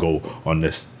 I can go on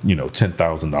this,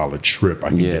 $10,000 trip. I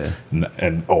can get, and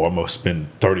I'm gonna spend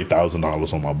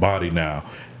 $30,000 on my body now.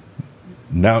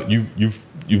 Now you've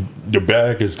your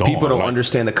bag is gone. People don't Like,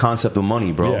 understand the concept of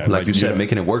money, bro. Yeah, like you said, yeah.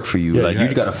 making it work for you. Yeah, like yeah.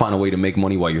 you got to find a way to make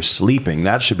money while you're sleeping.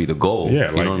 That should be the goal.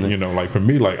 Yeah, you know what I mean? like for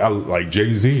me, like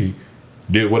Jay-Z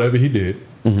did whatever he did,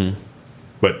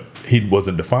 but he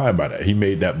wasn't defined by that. He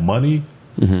made that money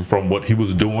from what he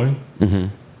was doing,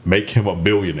 make him a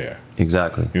billionaire.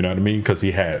 Exactly. You know what I mean? Because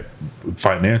he had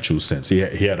financial sense. He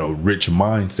had a rich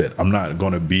mindset. I'm not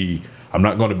gonna be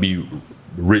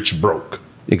rich broke.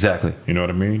 Exactly. You know what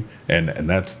I mean? And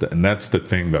that's the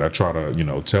thing that I try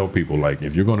to tell people. Like,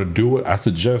 if you're gonna do it, I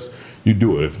suggest you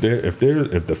do it.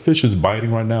 If the fish is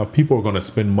biting right now, people are gonna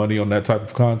spend money on that type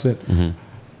of content.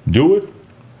 Do it.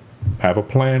 Have a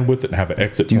plan with it. And have an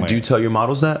exit plan. Do you tell your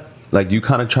models that? Like, do you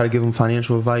kind of try to give them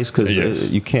financial advice? Because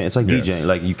Yes. you can't. It's like Yes. DJing.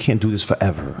 Like, you can't do this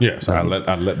forever. Yes, I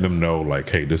let them know, like,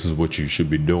 hey, this is what you should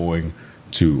be doing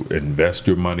to invest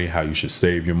your money, how you should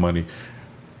save your money.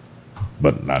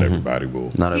 But not everybody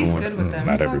will. Not He's everyone. good with them.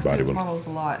 Not He talks to everybody his will. models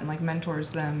a lot and like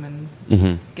mentors them and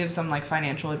Mm-hmm. gives them like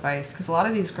financial advice because a lot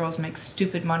of these girls make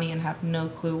stupid money and have no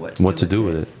clue what to do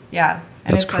with it. Yeah,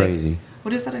 and That's it's crazy. Like,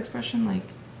 what is that expression? Like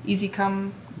easy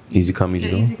come, Easy come, easy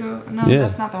go. easy go. No, Yeah.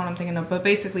 that's not the one I'm thinking of. But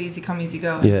basically, easy come, easy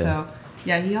go. And Yeah. so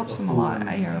yeah, he helps them a lot.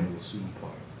 I hear him. Will soon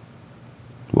part.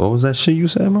 What was that shit you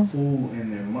said, bro? Fool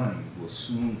and their money will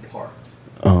soon part.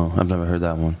 Oh, I've never heard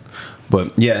that one.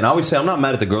 But yeah, and I always say I'm not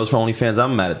mad at the girls for OnlyFans.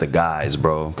 I'm mad at the guys,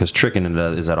 bro, because tricking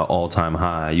is at an all-time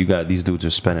high. You got these dudes are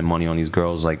spending money on these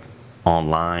girls like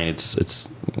online. It's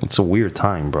a weird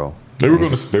time, bro. They were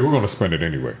gonna spend it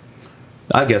anyway.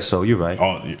 I guess so. You're right.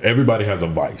 Everybody has a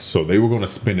vice, so they were gonna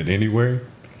spend it anyway.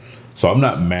 So I'm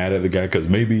not mad at the guy because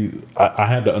maybe I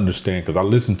had to understand because I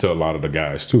listen to a lot of the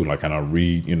guys too, like, and I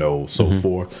read, so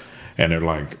forth, and they're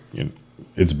like,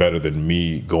 it's better than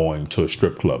me going to a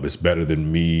strip club. It's better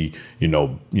than me,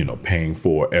 paying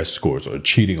for escorts or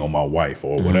cheating on my wife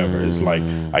or whatever. It's like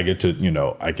I get to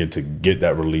get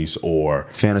that release or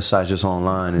Fantasize just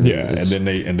online. And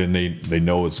and then they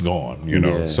know it's gone.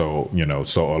 Yeah. So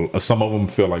some of them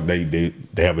feel like they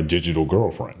have a digital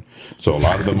girlfriend. So a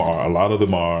lot of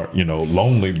them are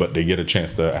lonely, but they get a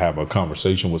chance to have a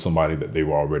conversation with somebody that they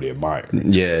were already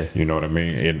admiring. Yeah. You know what I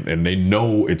mean? And they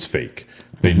know it's fake.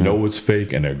 They know it's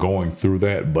fake and they're going through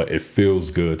that, but it feels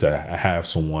good to have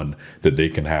someone that they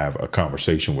can have a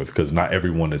conversation with because not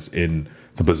everyone is in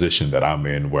the position that I'm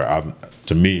in where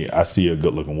I see a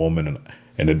good looking woman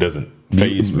and it doesn't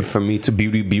faze me. For me, to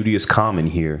beauty is common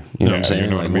here. You know what I'm saying? You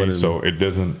know what I mean? So it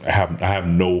doesn't I have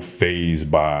no phase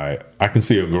by. I can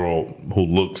see a girl who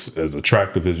looks as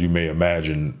attractive as you may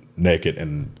imagine naked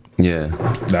and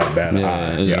not bad.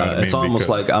 Yeah, You know what I mean? it's almost Because-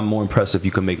 like I'm more impressed if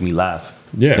you can make me laugh.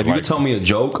 Yeah, if you like- could tell me a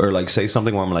joke or like say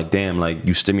something where I'm like, damn, like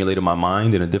you stimulated my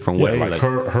mind in a different way. like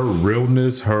her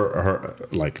realness, her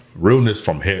like realness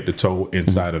from head to toe,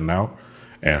 inside and out,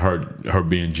 and her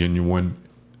being genuine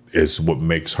is what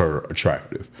makes her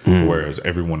attractive. Whereas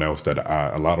everyone else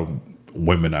a lot of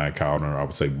women I encounter, I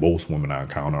would say most women I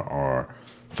encounter are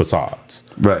facades,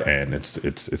 Right. And it's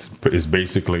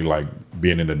basically like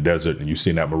being in the desert and you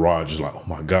see that mirage, is like, oh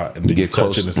my god, and then you get touch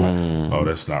close, it, and it's like, oh,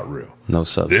 that's not real. no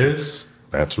substance.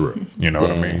 That's real. You know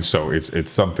what I Damn. mean? So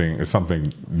it's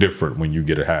something different when you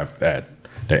get to have that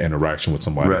interaction with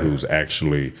somebody Right. who's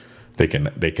actually they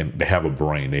have a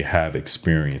brain, they have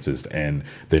experiences, and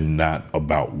they're not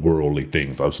about worldly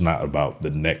things. It's not about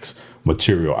the next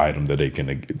material item that they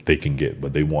can get,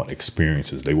 but they want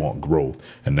experiences, they want growth,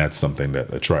 and that's something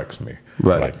that attracts me.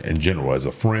 Right. Like in general, as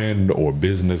a friend or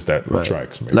business, that Right.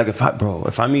 attracts me. Like if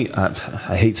I meet, I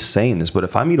hate saying this, but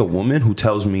if I meet a woman who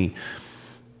tells me,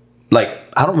 like,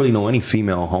 I don't really know any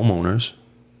female homeowners.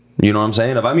 You know what I'm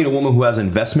saying? If I meet a woman who has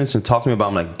investments and talk to me about,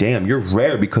 I'm like, damn, you're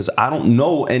rare because I don't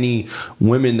know any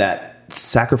women that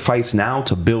sacrifice now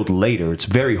to build later. It's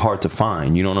very hard to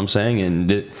find. You know what I'm saying? And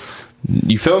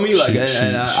you feel me? Like, this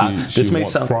makes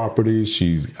wants sense.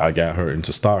 properties. I got her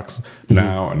into stocks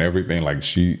now and everything. Like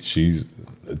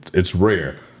it's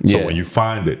rare. So Yeah. when you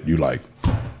find it, you like,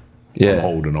 Yeah. I'm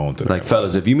holding on to that. Like,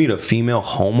 fellas, if you meet a female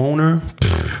homeowner,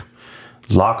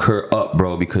 lock her up,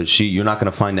 bro, because you're not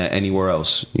gonna find that anywhere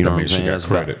else. You know That what I'm means she saying? got That's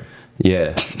credit.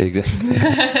 Yeah.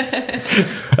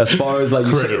 As far as like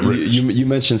Credit rich. you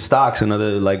mentioned stocks and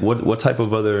other, like, what type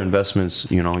of other investments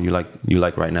you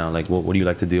like right now? Like, what do you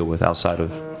like to deal with outside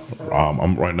of?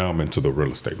 I'm into the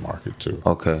real estate market too.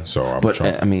 Okay. So I'm but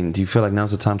trying. I mean, do you feel like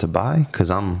now's the time to buy?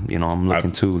 Because I'm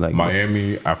looking too, like,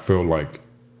 Miami, I feel like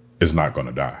is not going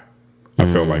to die. I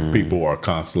feel like people are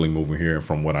constantly moving here.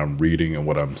 From what I'm reading and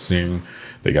what I'm seeing,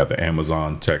 they got the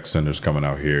Amazon tech centers coming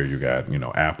out here. You got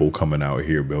Apple coming out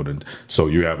here building. So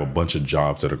you have a bunch of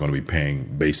jobs that are going to be paying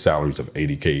base salaries of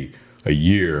 $80K a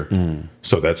year.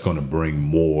 So that's going to bring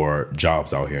more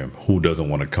jobs out here. Who doesn't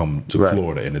want to come to Right.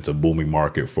 Florida? And it's a booming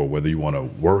market for whether you want to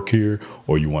work here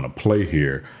or you want to play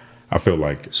here. I feel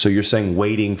like So you're saying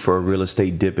waiting for a real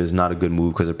estate dip is not a good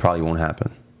move because it probably won't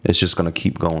happen. It's just going to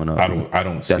keep going up. I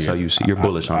don't see That's how it. you see. You're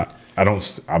bullish on it. I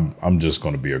don't. I'm just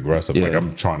going to be aggressive. Like Yeah.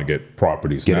 I'm trying to get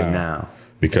properties Get now, it now.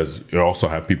 because you also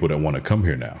have people that want to come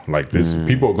here now. Like this,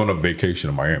 people are going to vacation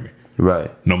in Miami.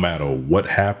 Right. No matter what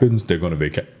happens, they're going to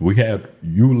vacate.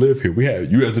 You live here. We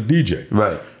had you as a DJ.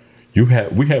 Right.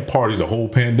 We had parties the whole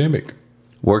pandemic.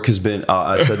 Work has been.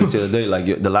 I said this the other day.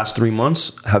 Like the last 3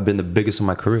 months have been the biggest in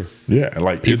my career. Yeah, and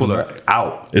like People it's are not,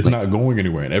 out. It's not going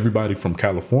anywhere, and everybody from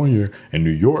California and New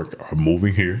York are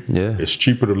moving here. Yeah. It's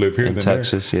cheaper to live here In than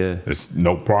Texas, there. yeah. It's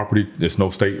no property. It's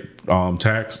no state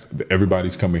tax.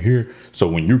 Everybody's coming here. So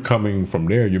when you're coming from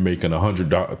there, you're making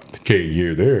 $100K a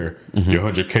year there. Mm-hmm. Your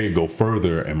 $100K go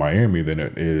further in Miami than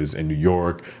it is in New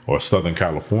York or Southern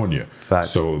California.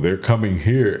 Facts. So they're coming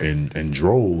here in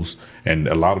droves, and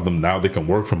a lot of them now they can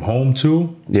work from home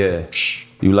too. Yeah.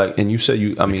 You like, and you said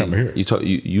you. I come mean, here.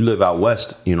 you live out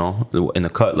west. You know, in the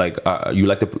cut. Like you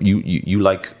like you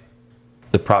like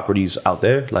the properties out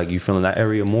there. Like you feeling that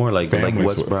area more. Like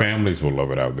West. Families will love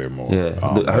it out there more. Yeah.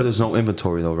 I heard there's no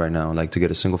inventory though right now. Like to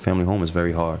get a single family home is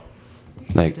very hard.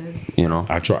 Like It is. you know.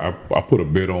 I put a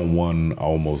bid on one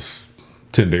almost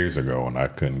 10 days ago and I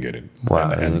couldn't get it.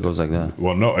 Wow. And And it goes like that.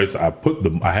 well, no,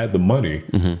 I had the money.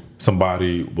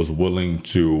 Somebody was willing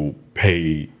to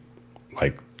pay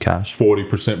like Cash.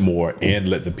 40% more and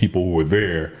let the people who were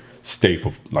there stay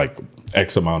for like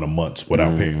X amount of months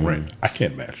without paying rent. I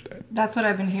can't match that. That's what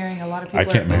I've been hearing. A lot of I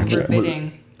people can't are match that.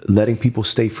 overbidding. Letting people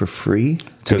stay for free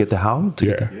to get the house. To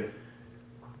get Yeah. the,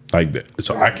 Like that.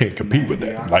 So I can't compete with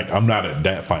that. Like I'm not at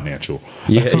that financial.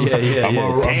 yeah. I'm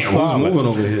Damn, who's solid. moving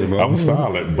over here, bro? I'm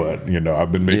solid, but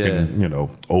I've been making Yeah.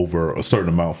 over a certain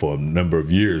amount for a number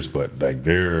of years. But like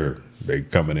they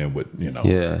coming in with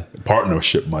Yeah.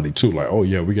 partnership money too. Like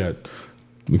we got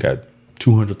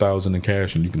 $200,000 in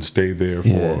cash, and you can stay there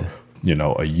for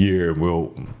a year.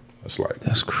 It's like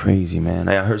That's crazy, man.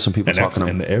 I heard some people and that's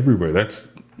talking. and everywhere.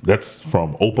 That's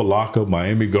from Opelika,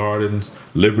 Miami Gardens,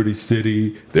 Liberty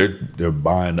City. They're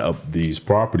buying up these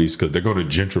properties because they're going to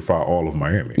gentrify all of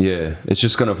Miami. Yeah, it's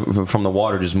just gonna from the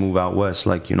water just move out west.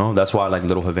 Like that's why I like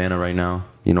Little Havana right now.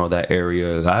 That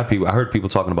area. I heard people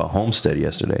talking about Homestead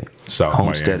yesterday. South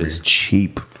Homestead Miami. is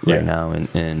cheap right Yeah. now, and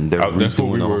they're That's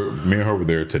what redoing me and her were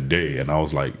there today, and I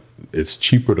was like, it's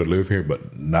cheaper to live here,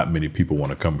 but not many people want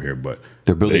to come here. But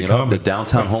They're building they it up. come. The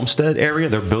downtown Homestead area.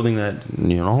 They're building that.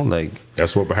 Like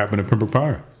That's what happened in Pembroke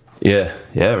Pines. yeah,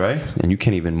 right. And you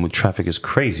can't even. Traffic is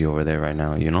crazy over there right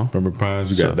now. Pembroke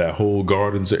Pines, you got that whole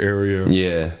gardens area.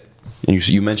 Yeah. And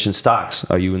you mentioned stocks.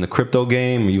 Are you in the crypto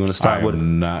game? Are you in the stock?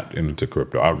 I'm not into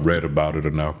crypto. I read about it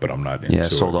enough, but I'm not into Yeah, I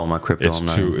it. sold all my crypto. It's I'm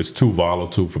not- too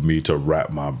volatile for me to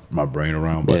wrap my brain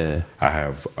around. But Yeah. I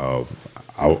have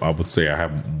I would say I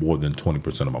have more than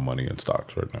 20% of my money in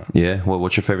stocks right now. Yeah. Well,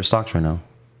 what's your favorite stocks right now?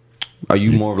 Are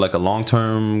you more of like a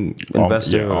long-term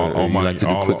investor, or you like to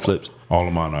do quick flips? All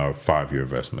of mine are 5-year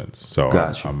investments. So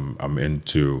Gotcha. I'm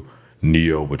into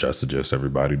NEO, which I suggest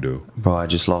everybody do. Bro, I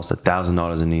just lost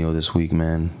 $1,000 in Neo this week,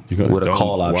 man. gonna- With a don't-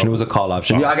 call option. well- It was a call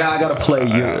option. Yeah, I gotta play.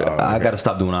 I okay. gotta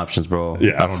stop doing options, bro.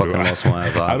 Yeah, I fucking lost my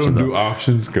ass. I don't do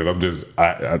options because I'm just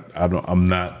I'm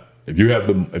not. If you have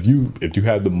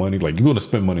the money, like you're gonna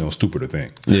spend money on stupider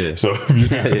things. Yeah. So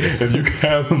if you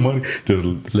have the money, just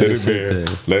sit it it sit there,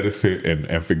 there. let it sit,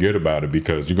 and forget about it,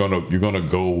 because you're gonna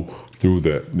go through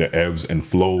the ebbs and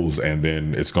flows, and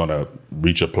then it's gonna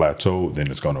reach a plateau. Then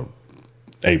it's gonna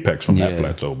apex from that Yeah.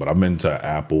 plateau. But I'm into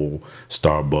Apple,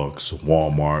 Starbucks,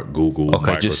 Walmart, Google.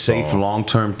 Okay, just save Microsoft,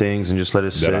 long-term things and just let it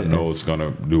sit. that I know it's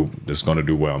gonna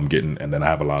do well. I'm getting, and then I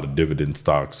have a lot of dividend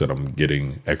stocks that I'm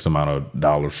getting X amount of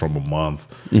dollars from a month,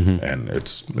 and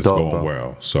it's Dope, going bro.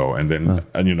 well. So, and then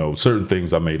and certain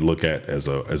things I may look at as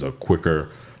a quicker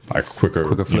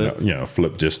flip?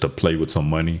 flip just to play with some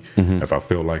money if I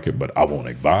feel like it. But I won't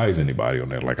advise anybody on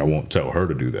that. Like I won't tell her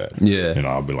to do that. Yeah.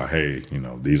 I'll be like, hey,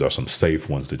 these are some safe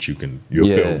ones that you'll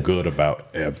Yeah. feel good about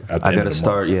at the end I of gotta the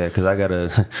start, month. yeah, because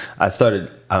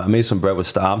I made some bread with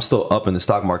stock. I'm still up in the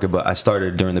stock market, but I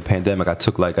started during the pandemic. I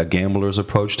took like a gambler's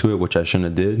approach to it, which I shouldn't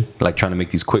have did. Like trying to make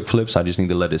these quick flips. I just need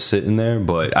to let it sit in there.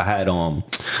 But I had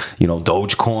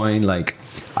Dogecoin. Like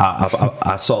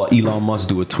I saw Elon Musk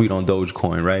do a tweet on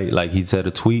Dogecoin, right? Like he said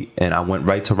a tweet, and I went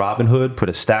right to Robinhood, put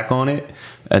a stack on it,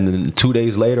 and then 2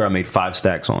 days later I made 5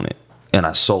 stacks on it. and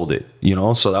I sold it, you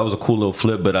know. So that was a cool little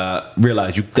flip, but I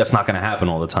realized that's not going to happen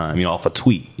all the time, you know, off a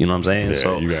tweet. You know what I'm saying? Yeah,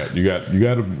 So you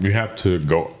have to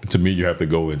go. To me, you have to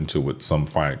go into with some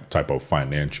type of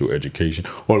financial education,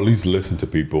 or at least listen to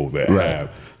people that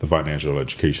have the financial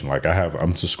education. Like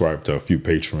I'm subscribed to a few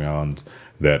Patreons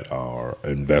that are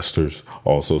investors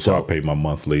also. So I pay my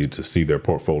monthly to see their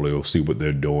portfolio, see what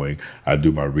they're doing. I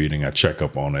do my reading. I check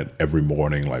up on it every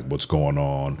morning, like what's going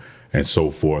on and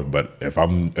so forth. But if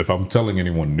I'm telling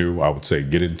anyone new, I would say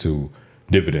get into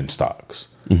dividend stocks.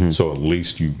 So at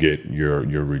least you get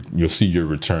you'll see your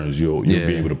returns. You'll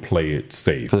be able to play it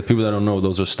safe. For the people that don't know,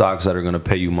 those are stocks that are going to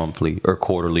pay you monthly or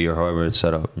quarterly or however it's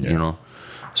set up. You know.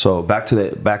 So back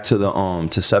to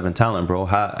to 7 Talent, bro.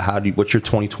 What's your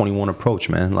 2021 approach,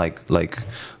 man? Like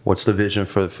what's the vision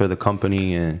for the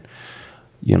company, and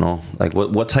you know, like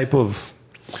what type of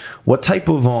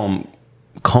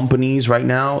companies right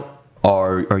now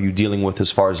are you dealing with as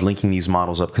far as linking these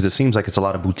models up? Because it seems like it's a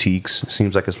lot of boutiques. It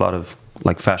seems like it's a lot of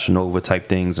like Fashion Nova type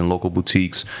things and local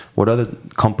boutiques. What other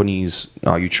companies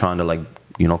are you trying to, like,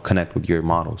 you know, connect with your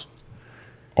models?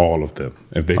 All of them.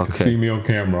 If they can see me on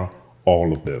camera,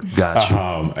 all of them. Got you.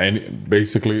 And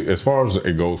basically, as far as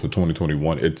it goes for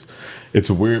 2021,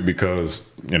 it's weird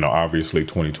because, you know, obviously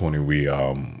 2020 we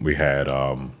had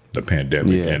the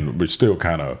pandemic, and we're still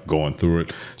kind of going through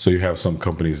it. So you have some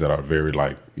companies that are very,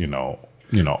 like, you know,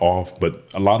 off, but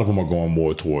a lot of them are going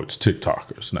more towards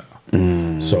TikTokers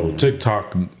now. So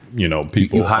TikTok, you know,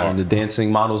 people you hiring the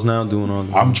dancing models now, doing all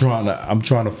that. I'm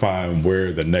trying to find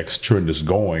where the next trend is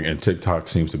going, and TikTok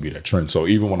seems to be that trend. So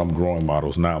even when I'm growing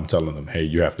models now, I'm telling them, hey,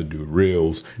 you have to do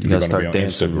reels. You gotta start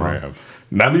dancing, Instagram. bro.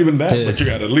 Not even that, but you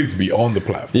got to at least be on the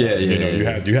platform.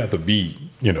 You have to be,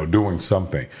 you know, doing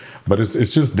something. But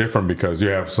it's just different because you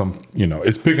have some, you know,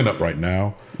 it's picking up right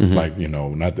now. Like, you know,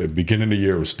 not the beginning of the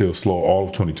year was still slow. All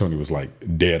of 2020 was like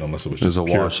dead unless it was just a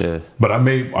pure. wash. Yeah. But I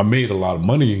made a lot of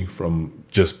money from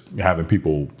just having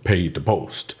people paid to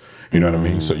post. You know what I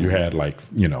mean? So you had, like,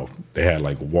 you know, they had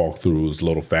like walkthroughs,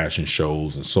 little fashion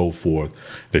shows and so forth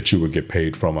that you would get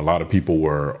paid from. A lot of people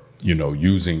were, you know,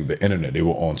 using the internet. They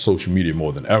were on social media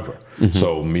more than ever.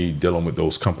 So me dealing with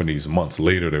those companies months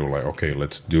later, they were like, okay,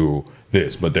 let's do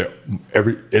this. But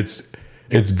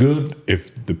it's good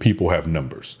if the people have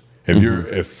numbers. For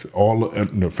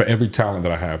every talent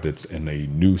that I have that's in a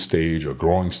new stage or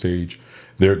growing stage,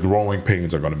 their growing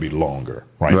pains are going to be longer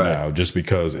right now, just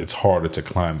because it's harder to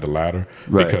climb the ladder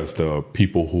because the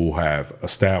people who have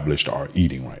established are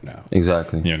eating right now.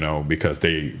 Exactly. You know, because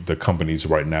the companies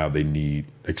right now, they need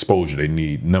exposure, they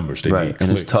need numbers, they need clicks.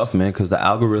 And it's tough, man, because the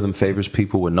algorithm favors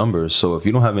people with numbers. So if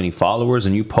you don't have any followers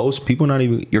and you post, people not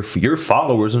even your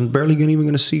followers and barely even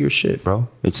going to see your shit, bro.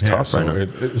 It's tough right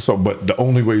now. But the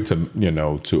only way to, you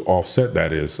know, to offset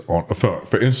that is for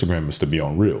Instagram is to be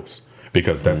on Reels.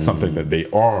 Because that's something that they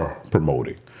are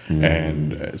promoting.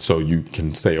 And so you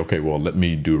can say, okay, well, let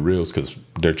me do Reels because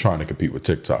they're trying to compete with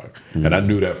TikTok. And I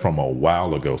knew that from a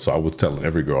while ago. So I was telling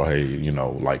every girl, hey, you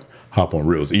know, like, hop on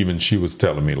Reels. Even she was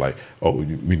telling me, like, oh,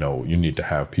 you know, you need to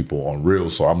have people on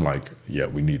Reels. So I'm like, yeah,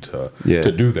 we need to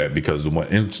do that. Because when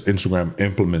Instagram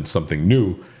implements something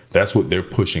new, that's what they're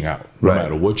pushing out. No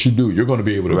matter what you do, you're going to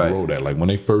be able to grow that. Like when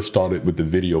they first started with the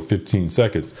video 15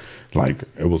 seconds, like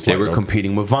it was they were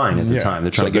competing with Vine at the time.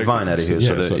 They're trying to get Vine out of here.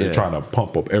 So they're trying to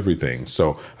pump up everything.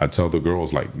 So I tell the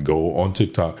girls, like, go on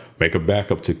TikTok, make a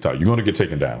backup TikTok. You're going to get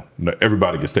taken down.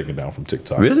 Everybody gets taken down from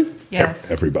TikTok. Really? Yes.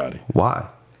 Everybody. Why?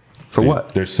 For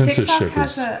what? Their censorship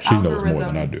has she knows more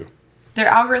than I do. Their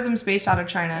algorithm's based out of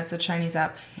China. It's a Chinese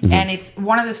app. And it's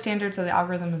one of the standards of the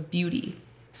algorithm is beauty.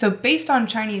 So based on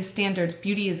Chinese standards,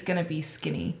 beauty is going to be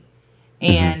skinny.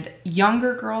 And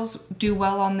younger girls do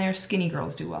well on there. Skinny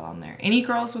girls do well on there. Any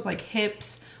girls with like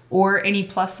hips or any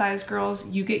plus size girls,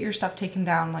 you get your stuff taken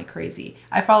down like crazy.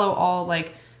 I follow all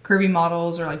like curvy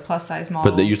models or like plus size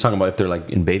models. But you're talking about if they're like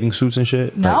in bathing suits and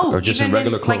shit? No. Like, or just in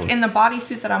regular clothes? Like in the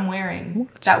bodysuit that I'm wearing,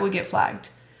 that would get flagged.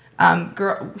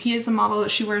 He is a model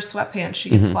that she wears sweatpants. She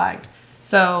gets flagged.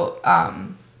 So,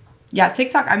 yeah,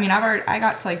 TikTok, I mean, I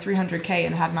got to like 300K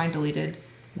and had mine deleted.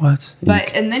 What?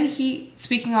 But, and then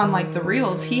speaking on like the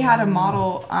Reels, he had a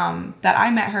model that I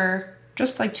met her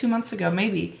just like 2 months ago,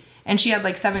 maybe. And she had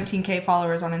like 17K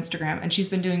followers on Instagram. And she's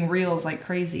been doing Reels like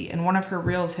crazy. And one of her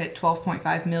Reels hit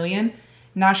 12.5 million.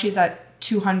 Now she's at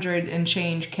 200 and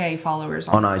change K followers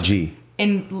on IG.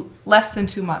 In less than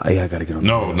 2 months. Yeah, I got to get on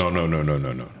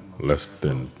No. Less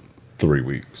than 3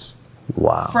 weeks.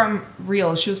 Wow. From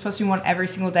Reels. She was posting one every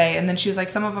single day. And then she was like,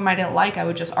 some of them I didn't like. I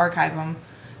would just archive them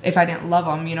if I didn't love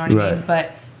them. You know what I mean?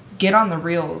 But get on the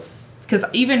Reels. Because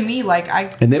even me, like,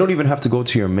 And they don't even have to go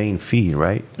to your main feed,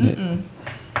 right?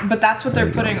 But that's what There they're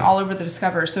you go. putting all over the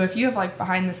Discover. So if you have like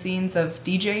behind the scenes of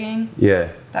DJing, Yeah.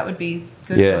 that would be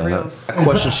good Yeah. for reels. That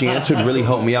question she answered really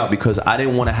helped me out because I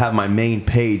didn't want to have my main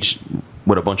page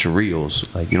with a bunch of reels.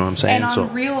 Like, you know what I'm saying? And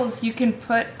on reels, you can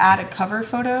add a cover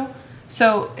photo.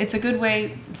 So it's a good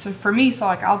way. So for me,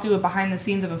 like I'll do a behind the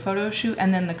scenes of a photo shoot,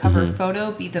 and then the cover Mm-hmm.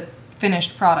 photo be the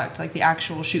finished product, like the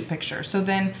actual shoot picture. So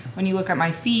then when you look at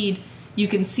my feed, you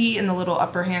can see in the little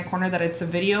upper hand corner that it's a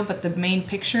video, but the main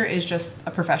picture is just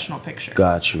a professional picture.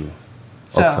 Got you.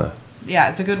 So Okay. yeah,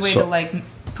 it's a good way So- to like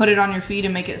put it on your feed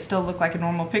and make it still look like a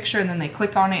normal picture, and then they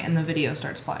click on it and the video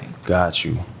starts playing. Got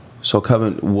you. So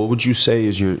Kevin, what would you say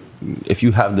is if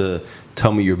you have to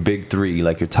tell me your big three,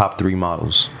 like your top 3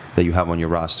 models that you have on your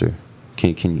roster?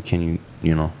 Can you,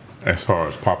 you know? As far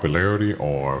as popularity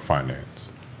or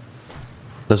finance?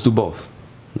 Let's do both.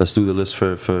 Let's do the list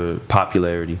for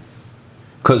popularity.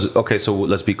 Cause okay, so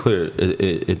let's be clear.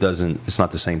 It doesn't. It's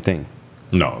not the same thing.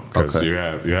 No, because Okay.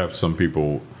 you have some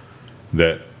people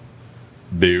that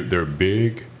they're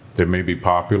big, they may be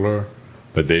popular,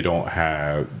 but they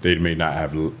may not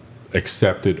have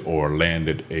accepted or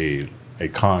landed a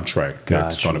contract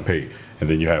that's Gotcha. going to pay. And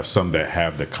then you have some that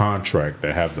have the contract,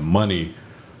 that have the money,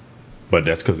 but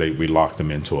that's because we locked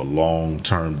them into a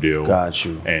long-term deal. Got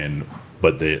you.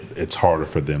 But it's harder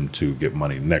for them to get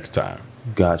money next time.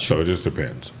 Got you. So it just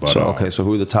depends. But, So okay, so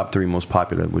who are the top 3 most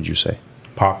popular? Would you say?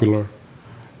 popular,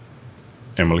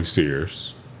 Emily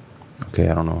Sears. Okay,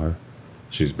 I don't know her.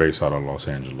 She's based out of Los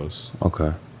Angeles.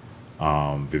 Okay.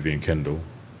 Vivian Kendall,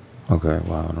 Okay.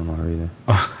 Wow, I don't know her either.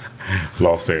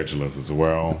 Los Angeles as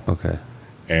well, Okay.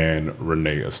 and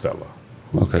Renee Estella.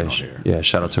 who's Okay. been on here. Yeah.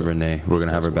 Shout out to Renee. We're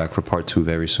gonna have her back for part 2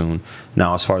 very soon.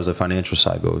 Now, as far as the financial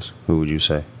side goes, who would you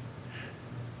say?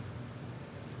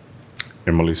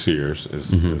 Emily Sears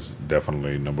is Mm-hmm.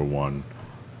 definitely number one.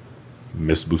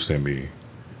 Miss Buscemi,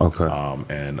 Okay.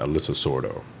 and Alyssa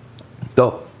Sordo.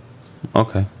 Dope.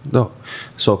 Okay, dope.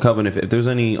 So, Kelvin, if there's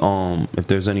any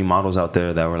models out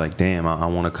there that were like, damn, I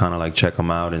want to kind of like check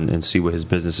him out and see what his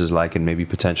business is like, and maybe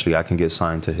potentially I can get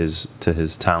signed to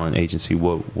his talent agency.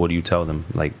 What do you tell them?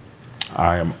 Like,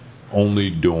 I am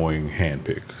only doing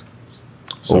handpick.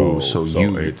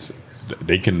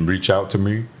 They can reach out to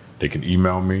me, they can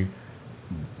email me,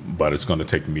 but it's going to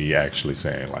take me actually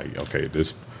saying like, okay,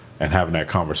 this, and having that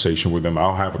conversation with them.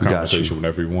 I'll have a Got you. conversation with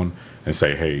everyone and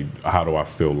say, hey, how do I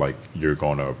feel like you're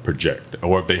going to project?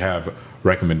 Or if they have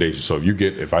recommendations. So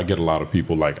if I get a lot of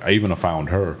people, like I even found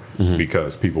her Mm-hmm.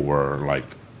 because people were like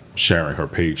sharing her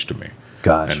page to me.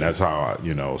 Gotcha. And that's how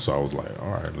so I was like, all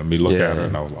right, let me look Yeah. at her.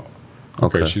 And I was like,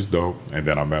 okay, Okay. she's dope. And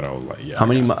then I met her, I was like, yeah. how I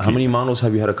many gotta how keep many her. models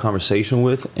have you had a conversation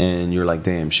with, and you're like,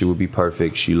 damn, she would be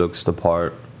perfect. She looks the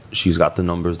part. She's got the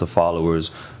numbers, the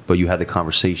followers. But you had the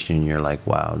conversation, and you're like,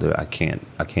 wow, dude, I can't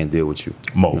deal with you.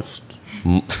 Most.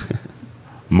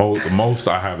 Most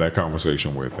I have that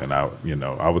conversation with, and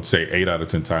I would say 8 out of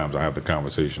 10 times I have the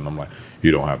conversation. I'm like,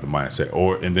 you don't have the mindset,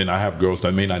 and then I have girls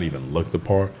that may not even look the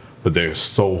part, but they're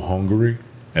so hungry,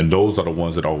 and those are the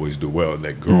ones that always do well. And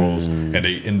they're girls, and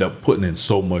they end up putting in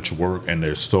so much work, and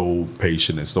they're so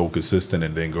patient and so consistent.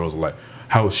 And then girls are like,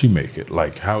 how does she make it?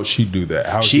 Like, how does she do that?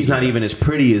 How does she She's do not that? even as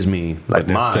pretty as me. Like But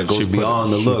that's mine 'cause goes she put-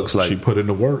 beyond the she- looks. Like she put in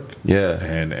the work. Yeah.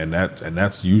 and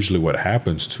that's usually what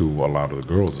happens to a lot of the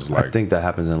girls. Is like, I think that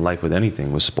happens in life with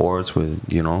anything, with sports, with,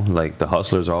 like the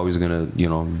hustlers are always gonna,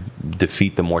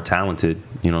 defeat the more talented.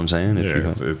 You know what I'm saying? yeah,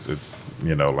 it's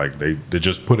like they're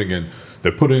just putting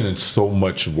in so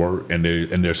much work, and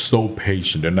they're so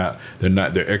patient.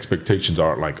 Their expectations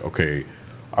are like, okay,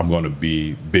 I'm going to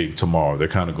be big tomorrow. They're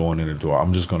kind of going into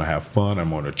I'm just going to have fun.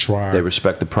 I'm going to try. they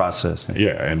respect the process.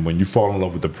 Yeah, and when you fall in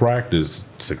love with the practice,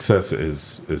 success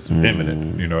is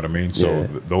imminent. You know what I mean? So Yeah.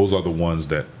 those are the ones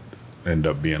that end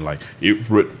up being like,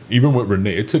 even with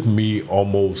Renee, it took me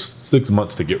almost 6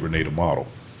 months to get Renee to model.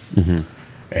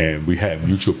 And we had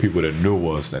mutual people that knew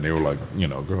us, and they were like,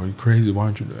 girl, you crazy? Why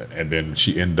don't you do that? And then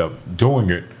she ended up doing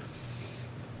it.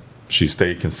 She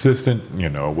stayed consistent.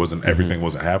 Everything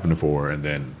wasn't happening for her. And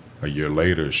then a year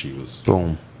later, she was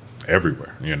Boom.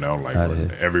 everywhere. Like Outta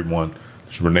here. everyone.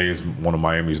 Renee is one of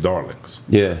Miami's darlings.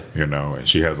 Yeah, And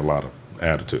she has a lot of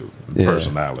attitude, Yeah.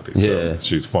 personality. So Yeah.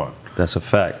 she's fun. that's a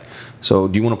fact. So,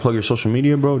 do you want to plug your social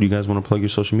media, bro? Do you guys want to plug your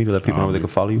social media? Let people know where they can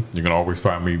follow you. You can always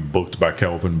find me booked by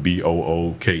Kelvin,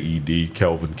 Booked,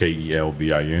 Kelvin,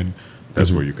 Kelvin.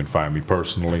 That's where you can find me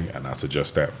personally, and I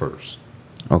suggest that first.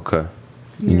 Okay.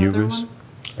 And Your you, other Bruce?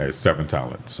 one? It's 7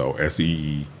 Talent, so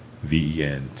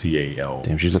SEEVENTAL.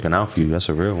 Damn, she's looking out for you. That's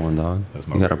a real one, dog. That's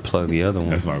my You gotta baby. plug the other one.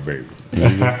 That's my baby.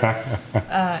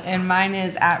 And mine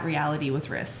is at Reality with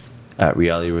Riss. at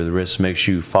Reality with Riss. Make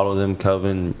sure you follow them,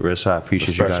 Kelvin, Riss. I appreciate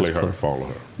Especially you guys. her. Follow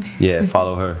her. Yeah,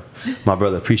 follow her. My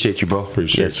brother, appreciate you, bro.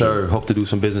 Appreciate yes, sir. you. Hope to do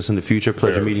some business in the future.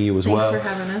 Pleasure Yeah. meeting you as Thanks well. for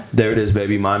having us. There it is,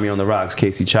 baby. Miami on the Rocks.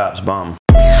 Casey Chops, bomb.